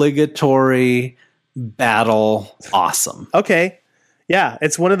obligatory battle awesome. okay. Yeah,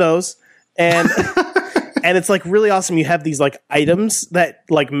 it's one of those. And and it's like really awesome. You have these like items that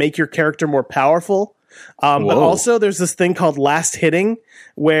like make your character more powerful. But Whoa. also there's this thing called last hitting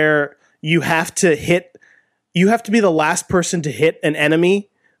where you have to be the last person to hit an enemy.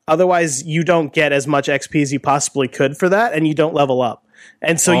 Otherwise you don't get as much XP as you possibly could for that, and you don't level up.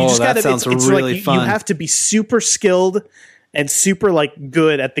 And so you just that gotta sounds it's really like fun. you have to be super skilled and super like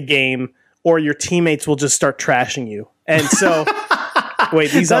good at the game, or your teammates will just start trashing you. And so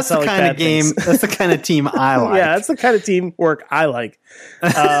wait, these That's all the sound like kind bad of game. things. That's the kind of team I like. Yeah, that's the kind of teamwork I like.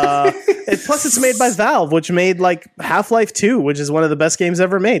 Plus, it's made by Valve, which made like Half-Life 2, which is one of the best games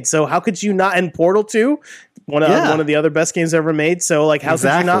ever made. So how could you not? And Portal 2, one of the other best games ever made. So like, how could you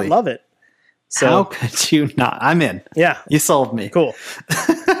not Exactly. love it? So How could you not? I'm in. yeah, You sold me. cool.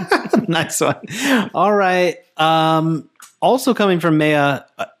 Nice one. All right. Also coming from Maya,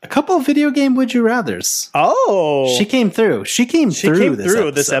 a couple of video game would you rathers. Oh, She came through. She came through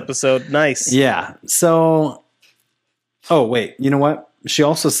this episode. Nice. Yeah. So, oh, wait. You know what? She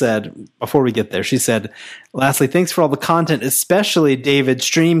also said, before we get there, she said, lastly, thanks for all the content, especially David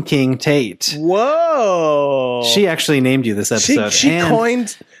Stream King Tate. Whoa. She actually named you this episode. She and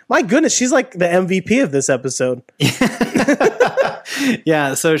coined. My goodness, she's like the MVP of this episode.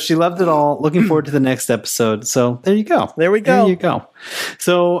 yeah, so she loved it all. Looking forward to the next episode. So there you go. There we go. There you go.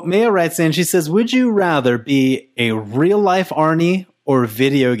 So Maya writes in, she says, would you rather be a real life Arnie or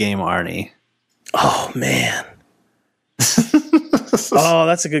video game Arnie? Oh man. Oh,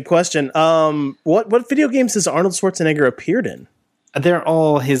 that's a good question. What video games has Arnold Schwarzenegger appeared in? They're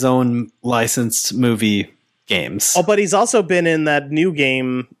all his own licensed movie games. Oh, but he's also been in that new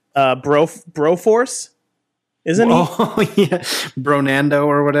game, Broforce. isn't he? Oh yeah, Bronando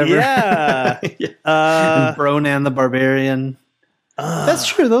or whatever. Yeah. And Bronan the Barbarian. That's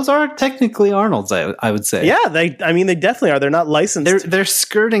true. Those are technically Arnold's, I would say. Yeah, they definitely are. They're not licensed. They're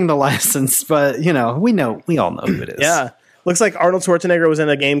skirting the license, but we all know who it is. Yeah. Looks like Arnold Schwarzenegger was in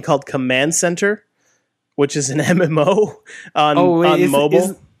a game called Command Center, which is an MMO on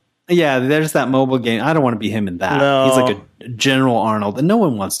mobile. Yeah, there's that mobile game. I don't want to be him in that. No. He's like a General Arnold, and no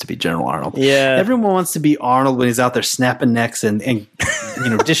one wants to be General Arnold. Yeah. Everyone wants to be Arnold when he's out there snapping necks and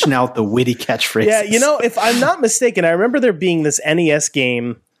dishing out the witty catchphrases. Yeah, if I'm not mistaken, I remember there being this NES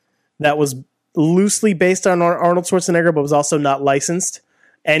game that was loosely based on Arnold Schwarzenegger, but was also not licensed.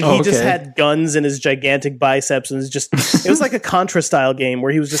 And he just had guns in his gigantic biceps, and it was like a Contra style game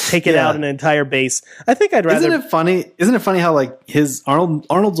where he was just taking out an entire base. I think I'd rather. Isn't it funny how like his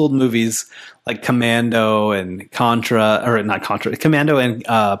Arnold's old movies like Commando and Commando and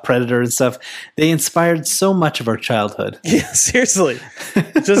Predator and stuff, they inspired so much of our childhood. Yeah, seriously.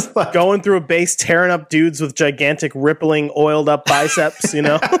 Just going through a base, tearing up dudes with gigantic, rippling, oiled up biceps,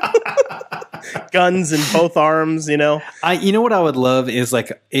 guns in both arms, You know what I would love is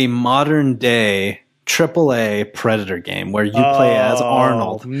like a modern day AAA Predator game where you play as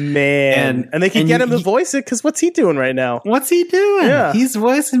Arnold. Man. And they can get him to voice it, because what's he doing right now? What's he doing? Yeah. He's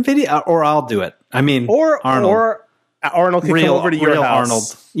voicing video, or I'll do it. I mean, Arnold. Or Arnold can come over to your house.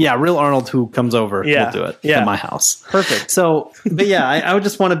 Arnold. Yeah, real Arnold who comes over will do it at my house. Perfect. So, but yeah, I would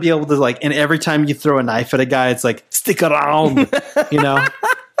just want to be able to and every time you throw a knife at a guy, it's like, stick around,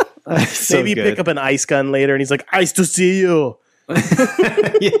 So maybe pick up an ice gun later, and he's like, "Ice to see you."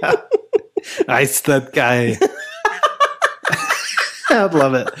 Yeah, ice that guy. I'd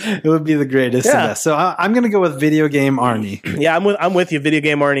love it. It would be the greatest. Yeah. So I'm going to go with video game Arnie. Yeah, I'm with you. Video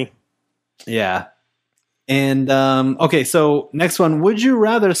game Arnie. Yeah. And okay, so next one. Would you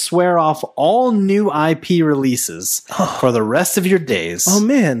rather swear off all new IP releases for the rest of your days? Oh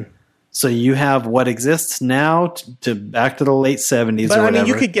man. So you have what exists now to back to the late 70s or whatever.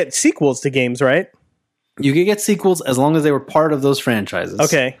 You could get sequels to games, right? You could get sequels as long as they were part of those franchises.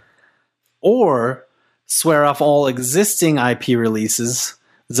 Okay. Or swear off all existing IP releases,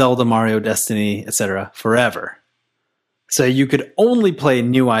 Zelda, Mario, Destiny, etc., forever. So you could only play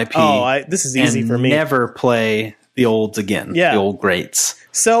new IP. Oh, this is easy for me. Never play the olds again. Yeah. The old greats.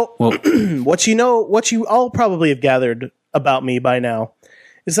 So what you all probably have gathered about me by now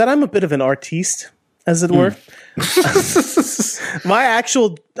is that I'm a bit of an artiste, as it were.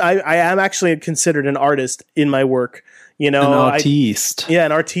 I am actually considered an artist in my work. An artiste.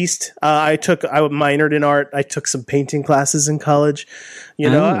 An artiste. I minored in art. I took some painting classes in college.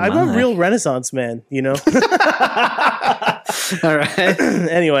 I'm a real Renaissance man. All right.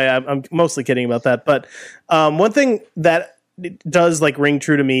 Anyway, I'm mostly kidding about that. But one thing that does ring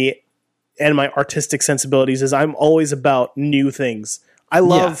true to me and my artistic sensibilities is I'm always about new things. I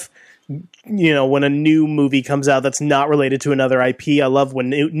love, when a new movie comes out that's not related to another IP. I love when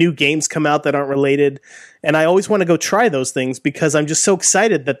new games come out that aren't related. And I always want to go try those things because I'm just so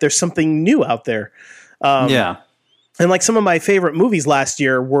excited that there's something new out there. And some of my favorite movies last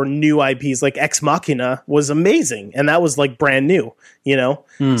year were new IPs. Like Ex Machina was amazing. And that was brand new,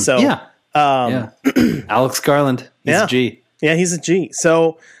 So, Alex Garland. He's a G. Yeah, he's a G.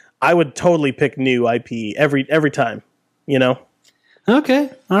 So I would totally pick new IP every time, Okay.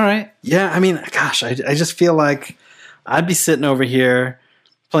 All right. Yeah. I mean, gosh, I just feel like I'd be sitting over here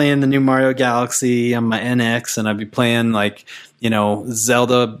playing the new Mario Galaxy on my NX, and I'd be playing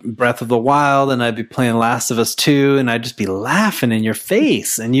Zelda Breath of the Wild, and I'd be playing Last of Us 2, and I'd just be laughing in your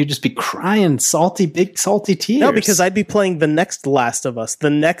face, and you'd just be crying big salty tears. No, because I'd be playing the next Last of Us, the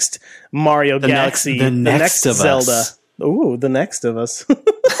next Mario Galaxy, the next Zelda. Ooh, the next of us.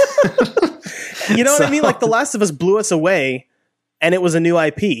 You know what I mean? The Last of Us blew us away. And it was a new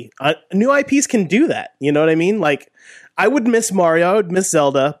IP. New IPs can do that. You know what I mean? I would miss Mario, I would miss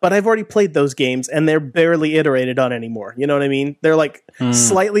Zelda, but I've already played those games, and they're barely iterated on anymore. You know what I mean? They're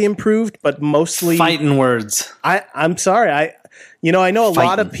slightly improved, but mostly fighting words. I'm sorry. I know a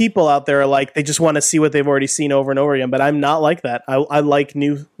lot of people out there are they just want to see what they've already seen over and over again, but I'm not like that. I like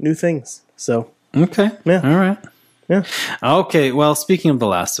new things. So okay, yeah, all right, yeah, okay. Well, speaking of The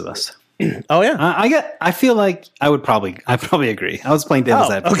Last of Us. Oh yeah, I feel like I'd probably agree. I was playing devil's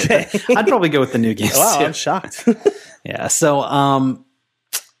advocate. Okay. I'd probably go with the new games. Wow, too. I'm shocked. Yeah. So,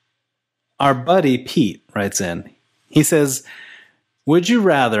 our buddy Pete writes in. He says, "Would you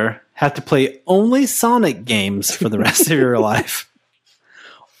rather have to play only Sonic games for the rest of your life,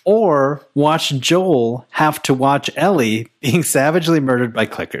 or watch Joel have to watch Ellie being savagely murdered by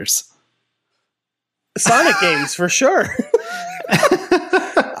clickers?" Sonic games for sure.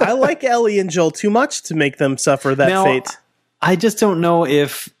 I like Ellie and Joel too much to make them suffer that Now, fate. I just don't know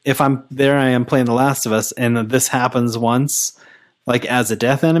if I'm there. I am playing The Last of Us, and this happens once, like as a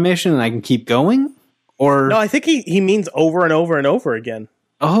death animation, and I can keep going. Or No, I think he means over and over and over again.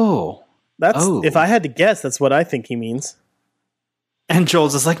 That's if I had to guess, that's what I think he means. And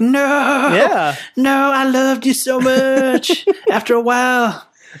Joel's just like, no, I loved you so much. After a while,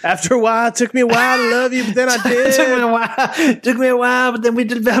 it took me a while to love you, but then I did. It took me a while, but then we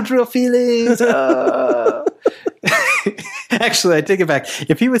developed real feelings. Oh. Actually, I take it back.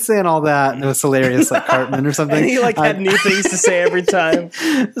 If he was saying all that, it was hilarious, like Cartman or something. And he had new things to say every time.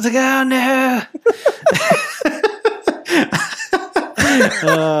 It's like, oh no.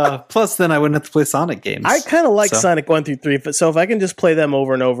 Plus, then I wouldn't have to play Sonic games. I kind of like Sonic 1 through 3, so if I can just play them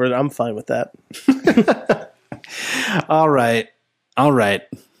over and over, I'm fine with that. All right.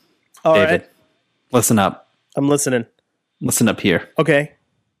 David, listen up. I'm listening. Listen up here. Okay.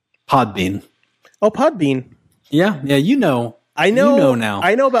 Podbean. Oh, Podbean. Yeah, you know. I know. You know now.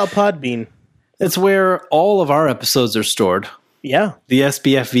 I know about Podbean. It's where all of our episodes are stored. Yeah. The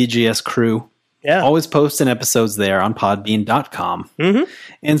SBF VGS crew. Yeah. Always posting episodes there on podbean.com. Mm-hmm.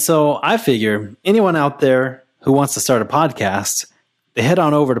 And so I figure anyone out there who wants to start a podcast, they head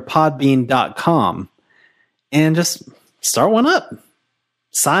on over to podbean.com and just start one up.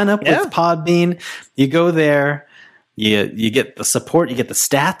 Sign up with Podbean. You go there, you get the support, you get the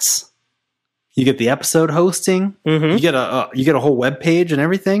stats, you get the episode hosting, you get a whole web page and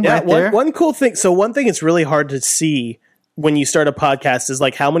everything right there. One cool thing. So one thing it's really hard to see when you start a podcast is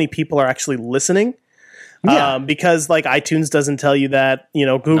like how many people are actually listening. Yeah. Because like iTunes doesn't tell you that,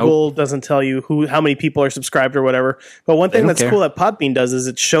 Google doesn't tell you how many people are subscribed or whatever. But one thing that's cool that Podbean does is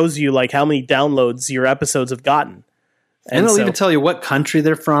it shows you like how many downloads your episodes have gotten. And it'll even tell you what country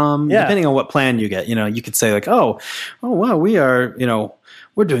they're from, depending on what plan you get. You could say like, oh wow, we are,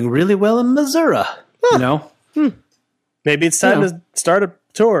 we're doing really well in Missouri. Maybe it's time to start a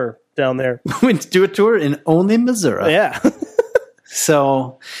tour down there. We do a tour in only Missouri. Yeah.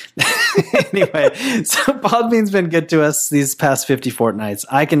 So anyway, Podbean's been good to us these past 50 fortnights.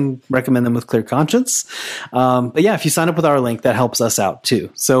 I can recommend them with clear conscience. But yeah, if you sign up with our link, that helps us out too.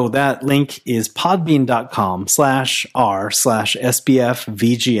 So that link is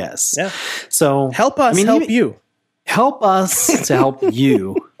podbean.com/r/SBFVGS. Yeah. So help us help you. Help us to help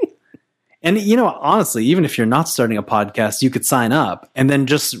you. And honestly, even if you're not starting a podcast, you could sign up and then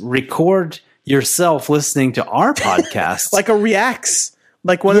just record yourself listening to our podcast. Like a reacts.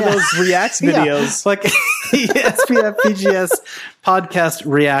 Like one of those reacts videos. Like SPF PGS podcast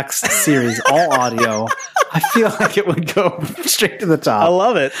reacts series, all audio. I feel like it would go straight to the top. I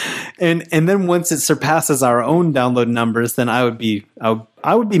love it. And then once it surpasses our own download numbers, then I would be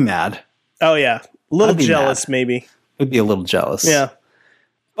mad. Oh yeah. A little jealous maybe. I'd be a little jealous. Yeah.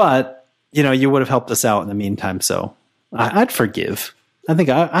 But you would have helped us out in the meantime, so I'd forgive. I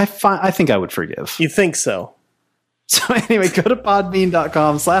think I would forgive. You think so? So anyway, go to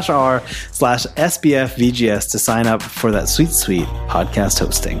podbean.com/r/SBFVGS to sign up for that sweet podcast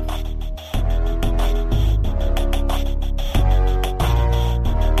hosting.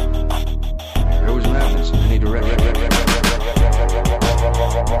 There was madness in any direction.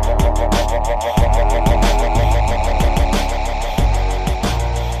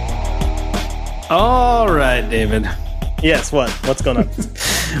 All right, David. Yes, what? What's going on?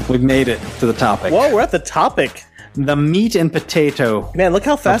 We've made it to the topic. Whoa, we're at the topic. The meat and potato. Man, look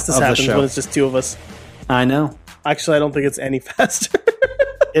how fast this happens show. when it's just two of us. I know. Actually, I don't think it's any faster.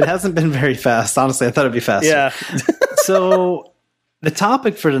 It hasn't been very fast. Honestly, I thought it'd be faster. Yeah. So the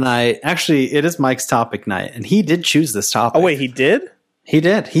topic for tonight, actually, it is Mike's topic night, and he did choose this topic. Oh, wait, he did? He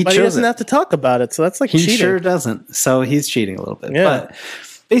did. But he doesn't have to talk about it, so that's like cheating. He sure doesn't. So he's cheating a little bit. Yeah. But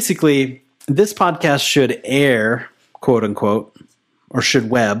basically, this podcast should air, quote unquote, or should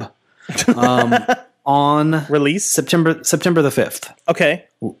web, on release September the 5th. Okay.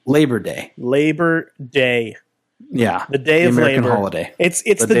 Labor Day. Labor Day. Yeah. The day of American labor. holiday. It's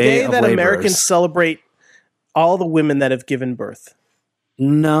the day of that laborers. Americans celebrate all the women that have given birth.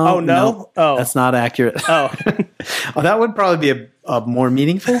 No. Oh, no? Oh. That's not accurate. Oh. Well, that would probably be a more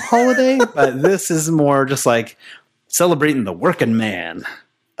meaningful holiday, but this is more just like celebrating the working man.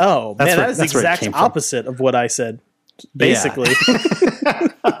 Oh, man, that is the that's where it exact came from. opposite of what I said, basically. Yeah.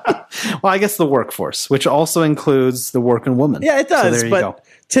 Well, I guess the workforce, which also includes the working woman. Yeah, it does. So there you but go.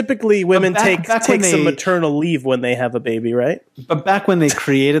 typically women back take when some maternal leave when they have a baby, right? But back when they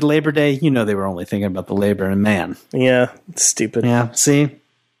created Labor Day, they were only thinking about the labor and man. Yeah, it's stupid. Yeah, see?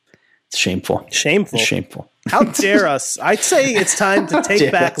 It's shameful. Shameful. It's shameful. How dare us? I'd say it's time to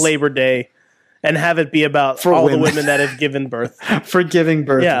take back Labor Day and have it be about For all women. the women that have given birth. For giving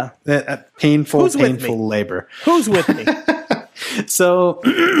birth. Yeah. Painful, Who's with me? painful labor. Who's with me? So,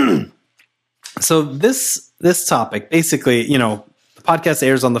 so this topic, basically, the podcast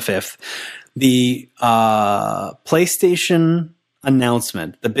airs on the 5th. The PlayStation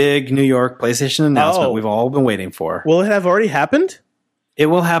announcement, the big New York PlayStation announcement we've all been waiting for. Will it have already happened? It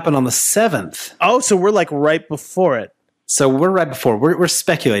will happen on the 7th. Oh, so we're like right before it. So we're right before. We're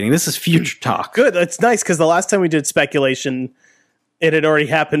speculating. This is future talk. Good. It's nice because the last time we did speculation, it had already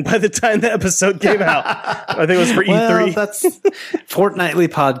happened by the time the episode came out. I think it was for Well, E3. that's fortnightly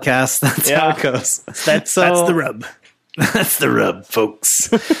podcast. That's how it goes. That's the rub. That's the rub, folks.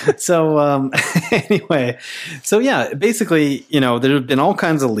 So, anyway, so yeah, basically, there have been all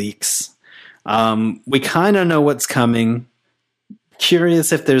kinds of leaks. We kind of know what's coming.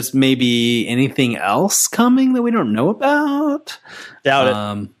 Curious if there's maybe anything else coming that we don't know about. Doubt it.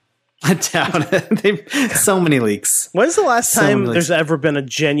 I doubt it. So many leaks. When's the last So time many there's ever been a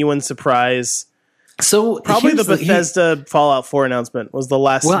genuine surprise? So Probably the here's Bethesda Fallout 4 announcement was the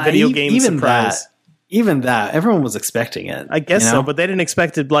last video game surprise. Even that, everyone was expecting it. I guess so, but they didn't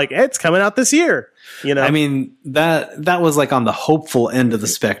expect it like, it's coming out this year. I mean, that was like on the hopeful end of the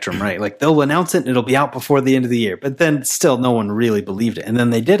spectrum, right? Like they'll announce it and it'll be out before the end of the year. But then still no one really believed it. And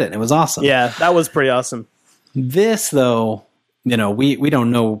then they did it. And it was awesome. Yeah, that was pretty awesome. This, though, we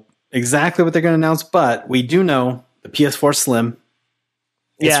don't know exactly what they're going to announce, but we do know the PS4 Slim.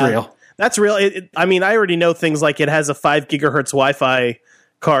 It's real. That's real. I mean, I already know things like it has a 5 gigahertz Wi-Fi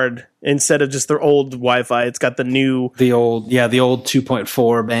card instead of just their old Wi-Fi. It's got the old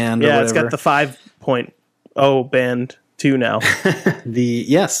 2.4 band. Yeah, or it's got the 5.0 band too now.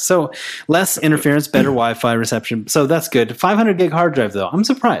 So less interference, better Wi-Fi reception. So that's good. 500 gig hard drive, though. I'm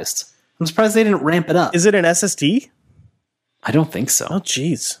surprised they didn't ramp it up. Is it an SSD? I don't think so. Oh,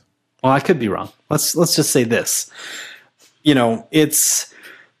 jeez. Well, I could be wrong. Let's just say this. It's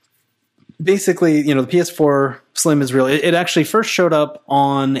basically, the PS4 Slim is real. It actually first showed up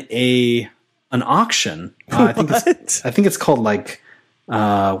on an auction. I think it's called like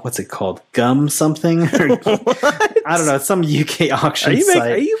what's it called? Gum something? I don't know. It's some UK auction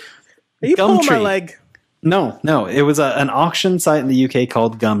site. Are you pulling my leg? No. It was an auction site in the UK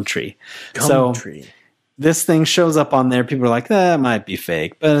called Gumtree. Gumtree. So this thing shows up on there. People are like, that might be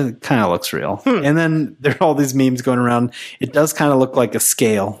fake, but it kind of looks real. And then there are all these memes going around. It does kind of look like a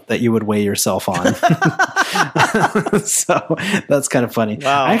scale that you would weigh yourself on. So that's kind of funny.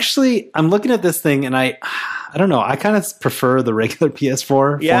 Wow. Actually, I'm looking at this thing and I don't know. I kind of prefer the regular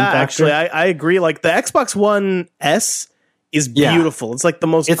PS4. Yeah, form factor. actually, I agree. Like the Xbox One S is beautiful. It's like the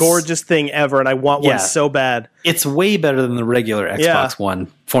most gorgeous thing ever, and I want one so bad. It's way better than the regular Xbox One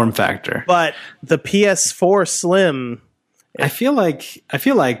form factor. But the PS4 Slim, I feel like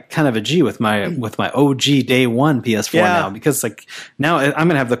kind of a G with my OG day one PS4 now, because like now I'm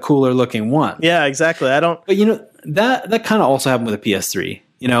gonna have the cooler looking one. Yeah, exactly. But that kind of also happened with the PS3.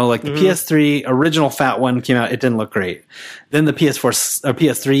 Like the PS3 original fat one came out, it didn't look great. Then the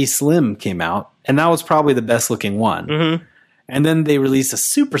PS3 Slim came out, and that was probably the best looking one. Mm-hmm. And then they released a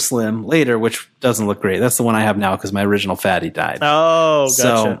Super Slim later, which doesn't look great. That's the one I have now because my original fatty died. Oh,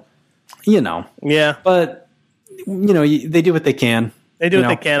 gotcha. So, yeah. But, they do what they can. They do what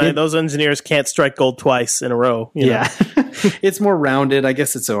they can. Those engineers can't strike gold twice in a row. Yeah. It's more rounded. I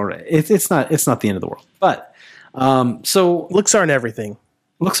guess it's all right. It's not the end of the world. But, so. Looks aren't everything.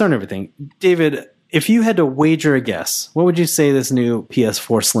 David, if you had to wager a guess, what would you say this new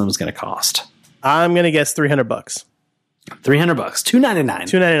PS4 Slim is going to cost? I'm going to guess $300. $300,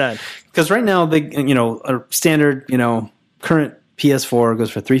 $299. Because right now, a standard, current PS4 goes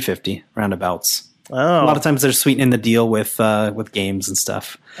for $350 roundabouts. Oh, a lot of times they're sweetening the deal with games and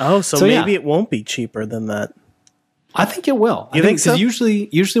stuff. Oh, so maybe it won't be cheaper than that. I think it will. You think so? Usually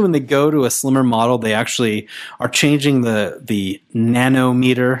when they go to a slimmer model, they actually are changing the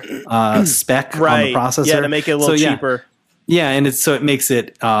nanometer spec on the processor. Yeah, to make it a little cheaper. Yeah, and it makes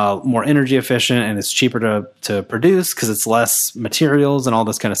it more energy efficient, and it's cheaper to produce because it's less materials and all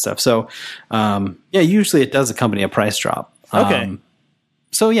this kind of stuff. So, usually it does accompany a price drop. Okay.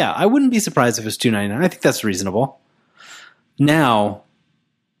 So yeah, I wouldn't be surprised if it's $299. I think that's reasonable. Now,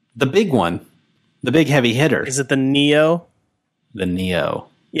 the big one, the big heavy hitter, is it the Neo? The Neo.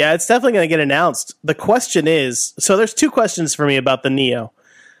 Yeah, it's definitely going to get announced. The question is, so there's two questions for me about the Neo,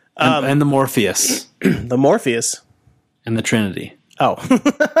 and the Morpheus, the Morpheus. And the Trinity. Oh.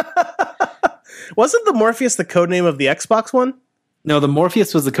 Wasn't the Morpheus the codename of the Xbox One? No, the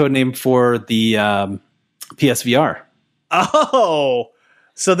Morpheus was the codename for the PSVR. Oh.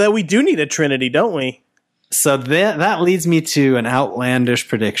 So then we do need a Trinity, don't we? So that leads me to an outlandish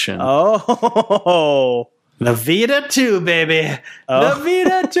prediction. Oh, The Vita 2, baby. Oh. The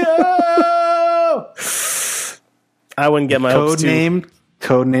Vita 2. I wouldn't get my hopes too.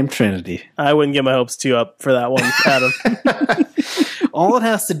 Codename Trinity. I wouldn't get my hopes too up for that one, Adam. All it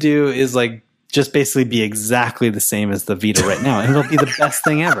has to do is like just basically be exactly the same as the Vita right now, and it'll be the best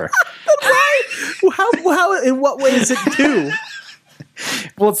thing ever. How? In what way is it 2?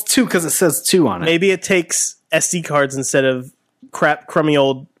 Well, it's 2 because it says 2 on it. Maybe it takes SD cards instead of crummy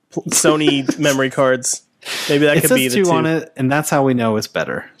old Sony memory cards. Maybe that It could says be the 2 2 on it, and that's how we know it's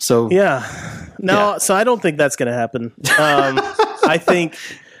better. So Yeah. No, Yeah. so I don't think that's going to happen. I think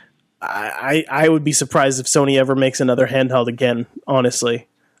I would be surprised if Sony ever makes another handheld again, honestly.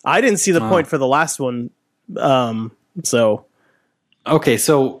 I didn't see the point for the last one. So okay,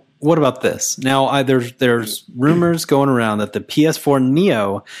 so what about this? Now, there's rumors going around that the PS4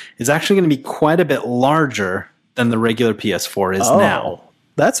 Neo is actually going to be quite a bit larger than the regular PS4 is now.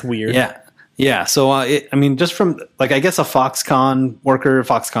 That's weird. Yeah. So, I mean, just from, like, I guess a Foxconn worker,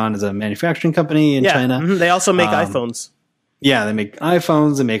 Foxconn is a manufacturing company in China. Mhm. They also make iPhones. Yeah, they make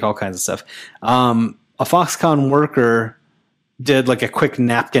iPhones, they make all kinds of stuff. A Foxconn worker did like a quick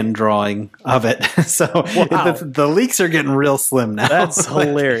napkin drawing of it. So Wow. the leaks are getting real slim now. That's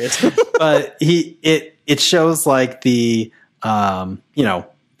hilarious. But it shows like the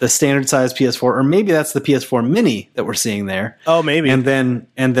the standard size PS4, or maybe that's the PS4 Mini that we're seeing there. Oh, maybe. And then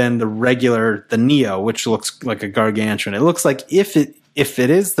the Neo, which looks like a gargantuan. It looks like if it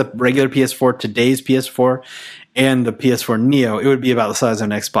is the regular PS4, today's PS4, and the PS4 Neo, it would be about the size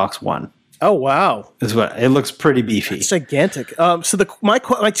of an Xbox One. Oh, wow. Is what it looks pretty beefy. It's gigantic. So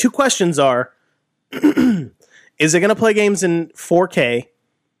my two questions are, is it going to play games in 4K?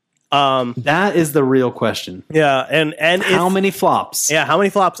 That is the real question. Yeah, and How many flops? Yeah, how many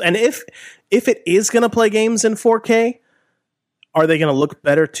flops? And if it is going to play games in 4K, are they going to look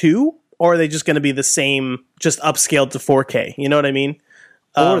better too, or are they just going to be the same, just upscaled to 4K? You know what I mean?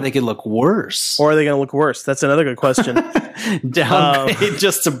 Or they could look worse. Or are they going to look worse? That's another good question. Downgrade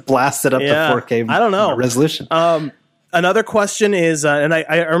just to blast it up yeah, to 4K. I don't know. Resolution. Another question is, and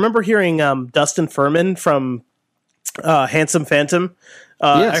I remember hearing Dustin Furman from Handsome Phantom.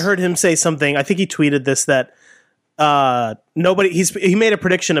 Yes. I heard him say something. I think he tweeted this, that he made a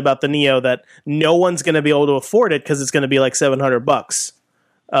prediction about the Neo that no one's going to be able to afford it because it's going to be like $700.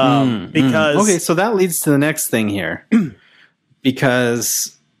 Because okay, so that leads to the next thing here.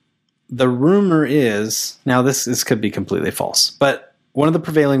 Because the rumor is, now this could be completely false, but one of the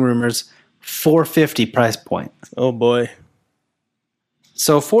prevailing rumors, $450 price point. Oh boy.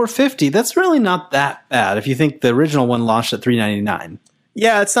 So $450, that's really not that bad if you think the original one launched at $399.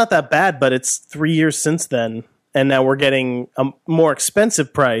 Yeah, it's not that bad, but it's 3 years since then, and now we're getting a more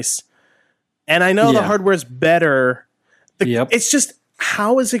expensive price. And I know the hardware's better. It's just,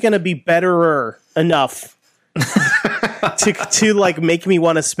 how is it going to be betterer enough to like make me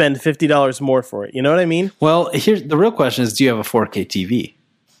want to spend $50 more for it? You know what I mean? Well, here's the real question: is do you have a 4K TV?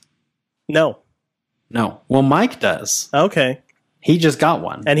 No. Well, Mike does. Okay. He just got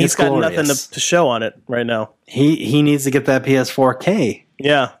one, and he's it's got glorious. nothing to show on it right now. He needs to get that PS4K.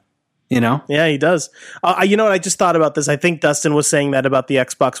 Yeah. You know? Yeah, he does. You know what? I just thought about this. I think Dustin was saying that about the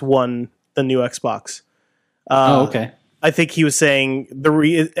Xbox One, the new Xbox. Okay. I think he was saying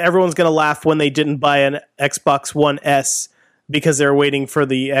everyone's going to laugh when they didn't buy an Xbox One S because they're waiting for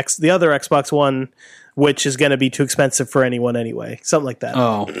the other Xbox One, which is going to be too expensive for anyone anyway. Something like that.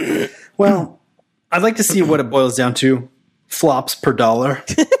 Oh. Well, I'd like to see what it boils down to. Flops per dollar.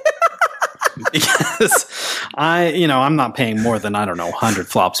 Because I'm not paying more than, 100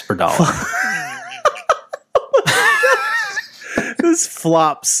 flops per dollar. This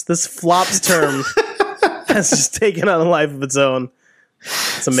flops term has just taken on a life of its own.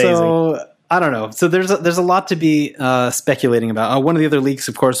 It's amazing. So I don't know. So there's a lot to be speculating about. One of the other leaks,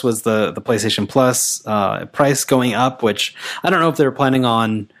 of course, was the PlayStation Plus price going up, which I don't know if they were planning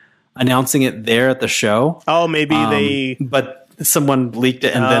on announcing it there at the show. Oh, maybe but someone leaked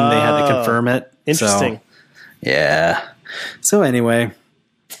it and then they had to confirm it. Interesting. So, yeah. So anyway,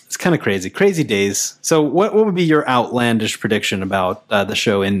 it's kind of crazy days. So what would be your outlandish prediction about the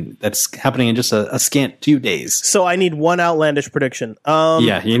show that's happening in just a scant 2 days? So I need one outlandish prediction.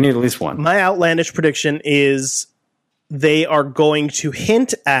 Yeah, you need at least one. My outlandish prediction is they are going to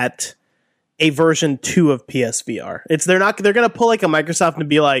hint at a version 2 of PSVR. They're going to pull like a Microsoft and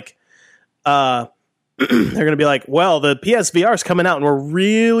be like, they're going to be like, well, the PSVR is coming out and we're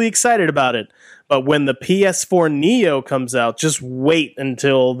really excited about it. But when the PS4 Neo comes out, just wait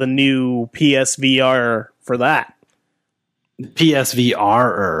until the new PSVR for that.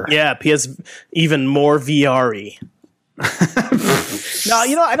 PSVR. Yeah, PS even more VR-y.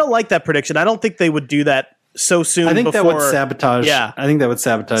 No, I don't like that prediction. I don't think they would do that so soon. I think before, that would sabotage. Yeah. I think that would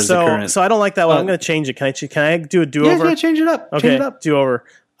sabotage the current. So I don't like that one. I'm going to change it. Can I do a do-over? Yeah, change it up. Okay, Change it up. do-over.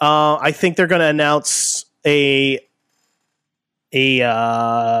 I think they're going to announce a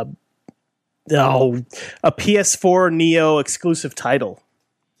PS4 Neo exclusive title.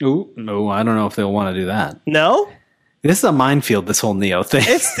 Ooh, no, I don't know if they'll want to do that. No? This is a minefield, this whole Neo thing.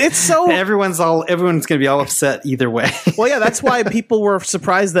 It's so everyone's going to be all upset either way. well, yeah, that's why people were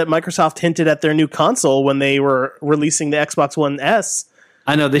surprised that Microsoft hinted at their new console when they were releasing the Xbox One S.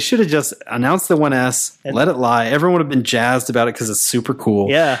 I know, they should have just announced the One S, let it lie. Everyone would have been jazzed about it because it's super cool.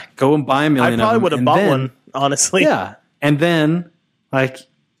 Yeah. Go and buy a million I probably of them, would have and bought then- one, honestly. Yeah. And then, like,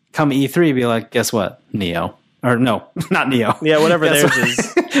 come E3, be like, guess what? Neo. Or no, not Neo. Yeah, whatever Guess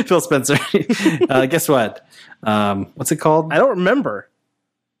theirs what? is. Phil Spencer. Guess what? What's it called? I don't remember.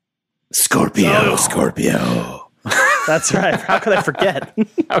 Scorpio. Scorpio. That's right. How could I forget?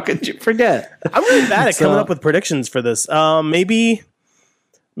 How could you forget? I'm really bad at So- coming up with predictions for this. Maybe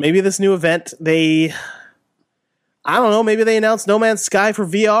this new event, I don't know, maybe they announced No Man's Sky for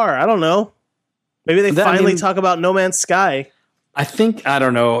VR. I don't know. Maybe they finally talk about No Man's Sky. I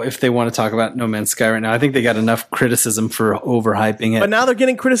don't know if they want to talk about No Man's Sky right now. I think they got enough criticism for overhyping it. But now they're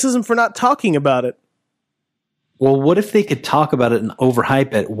getting criticism for not talking about it. Well, what if they could talk about it and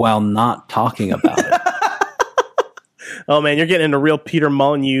overhype it while not talking about it? Oh man, you're getting into real Peter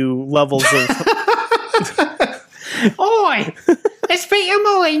Molyneux levels of Oi! It's Peter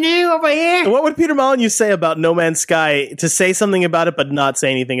Molyneux over here! What would Peter Molyneux say about No Man's Sky to say something about it but not say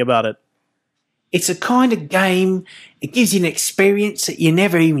anything about it? It's a kind of game, it gives you an experience that you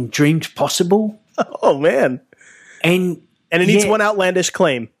never even dreamed possible. Oh man. And it needs yet- one outlandish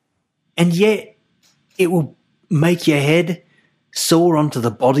claim. And yet, it will make your head soar onto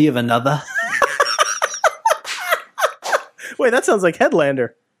the body of another. Wait, that sounds like Headlander.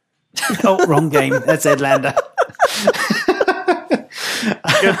 Oh, wrong game. That's Edlander.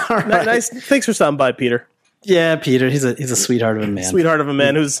 Nice. Thanks for stopping by, Peter. Yeah, Peter, he's a sweetheart of a man. Sweetheart of a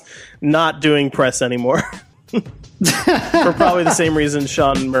man who's not doing press anymore. For probably the same reason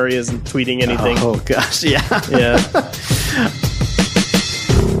Sean Murray isn't tweeting anything. Oh gosh, yeah. Yeah.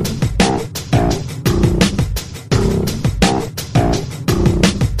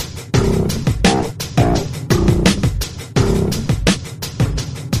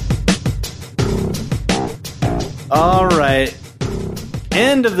 All right.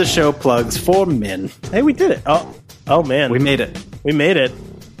 End of the show plugs for men. Hey, we did it. Oh man. We made it. We made it.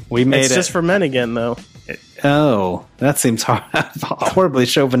 We made It's it. just for men again, though. Oh, that seems horribly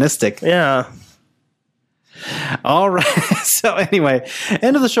chauvinistic. Yeah. All right. So anyway,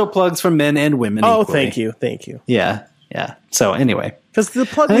 end of the show plugs for men and women. Oh, equally. thank you. Thank you. Yeah. Yeah. So anyway, Because the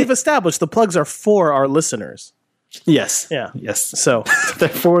plug we've established, the plugs are for our listeners. yes. Yeah. Yes. So, They're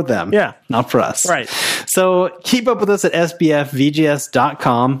for them. Yeah. Not for us. right. So keep up with us at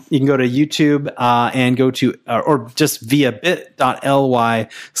sbfvgs.com. You can go to YouTube and go to, or just via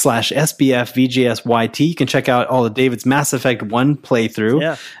bit.ly/sbfvgsyt. You can check out all of David's Mass Effect 1 playthrough,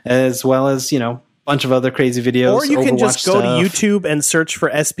 Yeah. as well as, a bunch of other crazy videos. Or you can just Overwatch go to stuff. YouTube and search for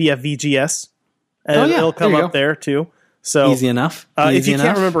SBFVGS. And Oh, yeah. it'll come There you up go. there, too. So, Easy enough. if Easy you enough.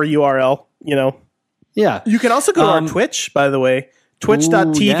 can't remember a URL, Yeah. you can also go to our Twitch, by the way.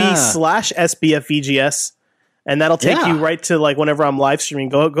 Twitch.tv/SBFVGS. And that'll take Yeah. you right to like whenever I'm live streaming.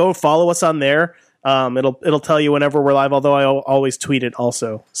 Go follow us on there. It'll tell you whenever we're live, although I always tweet it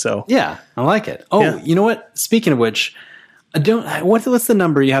also. So Yeah, I like it. Oh, Yeah. you know what? Speaking of which, what's the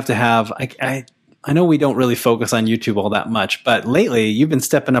number you have to have? I know we don't really focus on YouTube all that much, but lately you've been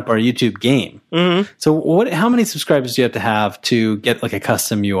stepping up our YouTube game. Mm-hmm. So how many subscribers do you have to get like a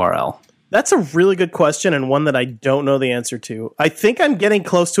custom URL? that's a really good question and one that I don't know the answer to. I think I'm getting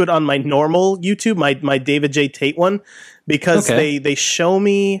close to it on my normal YouTube, my David J. Tate one, because Okay. they show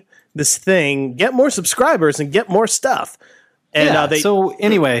me this thing, get more subscribers and get more stuff. And Yeah. they So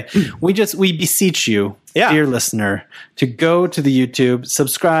anyway, we beseech you, Yeah. dear listener, to go to the YouTube,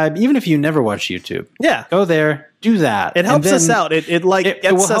 subscribe, even if you never watch YouTube. yeah, Go there, do that. it helps and us then out. It It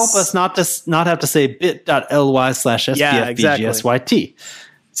gets will help us not have to say bit.ly/sbfvgsyt.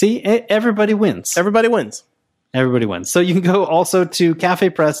 See, everybody wins. Everybody wins. Everybody wins. So you can go also to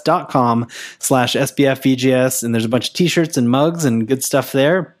cafepress.com/sbfvgs, and there's a bunch of t-shirts and mugs and good stuff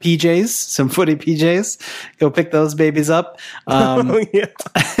there. PJs, some footy PJs. Go pick those babies up. Yeah.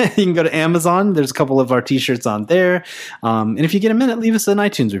 You can go to Amazon. There's a couple of our t-shirts on there. And if you get a minute, leave us an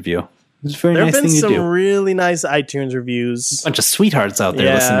iTunes review. It's a very There nice have been thing to some do. really nice iTunes reviews. Bunch of sweethearts out there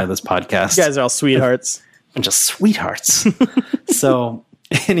Yeah. listening to this podcast. You guys are all sweethearts. bunch of sweethearts. So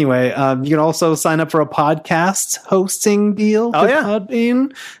anyway, you can also sign up for a podcast hosting deal. Oh, with yeah.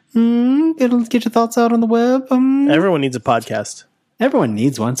 Podbean. Get your thoughts out on the web. Everyone needs a podcast. Everyone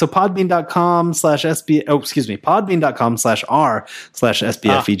needs one. So podbean.com/SB. Oh, excuse me.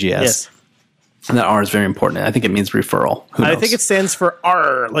 Podbean.com/r/SBFVGS. Yes. And that R is very important. I think it means referral. Who knows? I think it stands for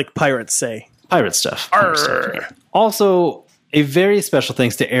R, like pirates say. pirate stuff. Pirate stuff, yeah. Also, a very special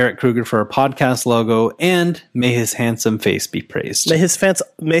thanks to Eric Kruger for our podcast logo, and may his handsome face be praised. May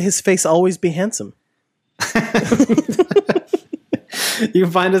his face always be handsome. You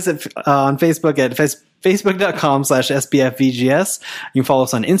can find us on Facebook at facebook.com/SBFVGS. You can follow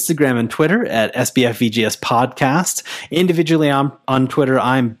us on Instagram and Twitter at SBFVGS Podcast. Individually on Twitter,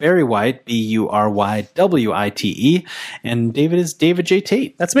 I'm Barry White, BURYWITE, and David is David J.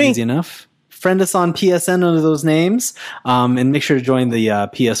 Tate. That's me. Easy enough. Friend us on PSN under those names, and make sure to join the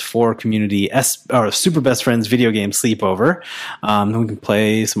PS4 community or Super Best Friends video game sleepover. We can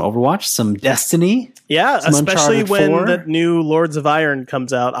play some Overwatch, some Destiny. Yeah, some especially Uncharted when 4. the new Lords of Iron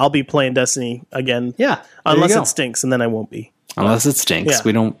comes out. I'll be playing Destiny again. Yeah, there unless you go. it stinks, and then I won't be. Unless it stinks. Yeah.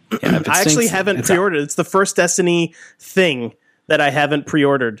 We don't. Yeah, if it I actually stinks, haven't it's out. pre-ordered. It's the first Destiny thing that I haven't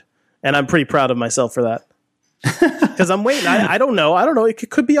pre-ordered, and I'm pretty proud of myself for that. Because I'm waiting. I don't know.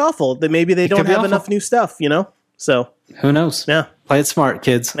 It could be awful. That maybe they don't could be have awful. enough new stuff. So Who knows? Yeah. Play it smart,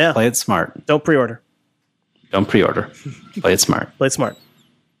 kids. Yeah. Play it smart. don't pre-order. Don't pre-order. Play it smart. Play it smart.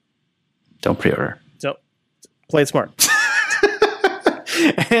 Don't pre-order. Don't play it smart.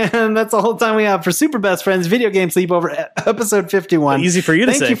 And that's the whole time we have for Super Best Friends Video Game Sleepover episode 51. Easy for you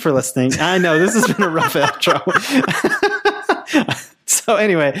to say. Thank you for listening. I know this has been a rough outro. So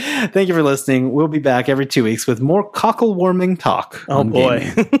anyway, thank you for listening. We'll be back every 2 weeks with more cockle-warming talk. Oh on boy.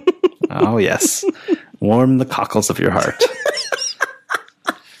 gaming. Oh yes. Warm the cockles of your heart.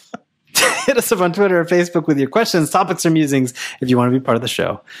 Hit us up on Twitter or Facebook with your questions, topics, or musings if you want to be part of the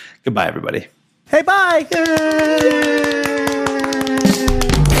show. Goodbye, everybody. Hey, bye.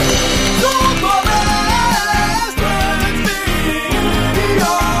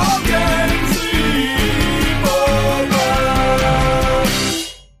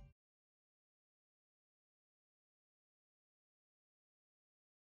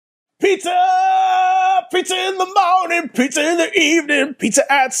 Pizza! Pizza in the morning, pizza in the evening, pizza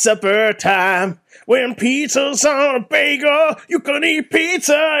at supper time. When pizza's on a bagel, you can eat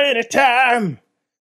pizza anytime.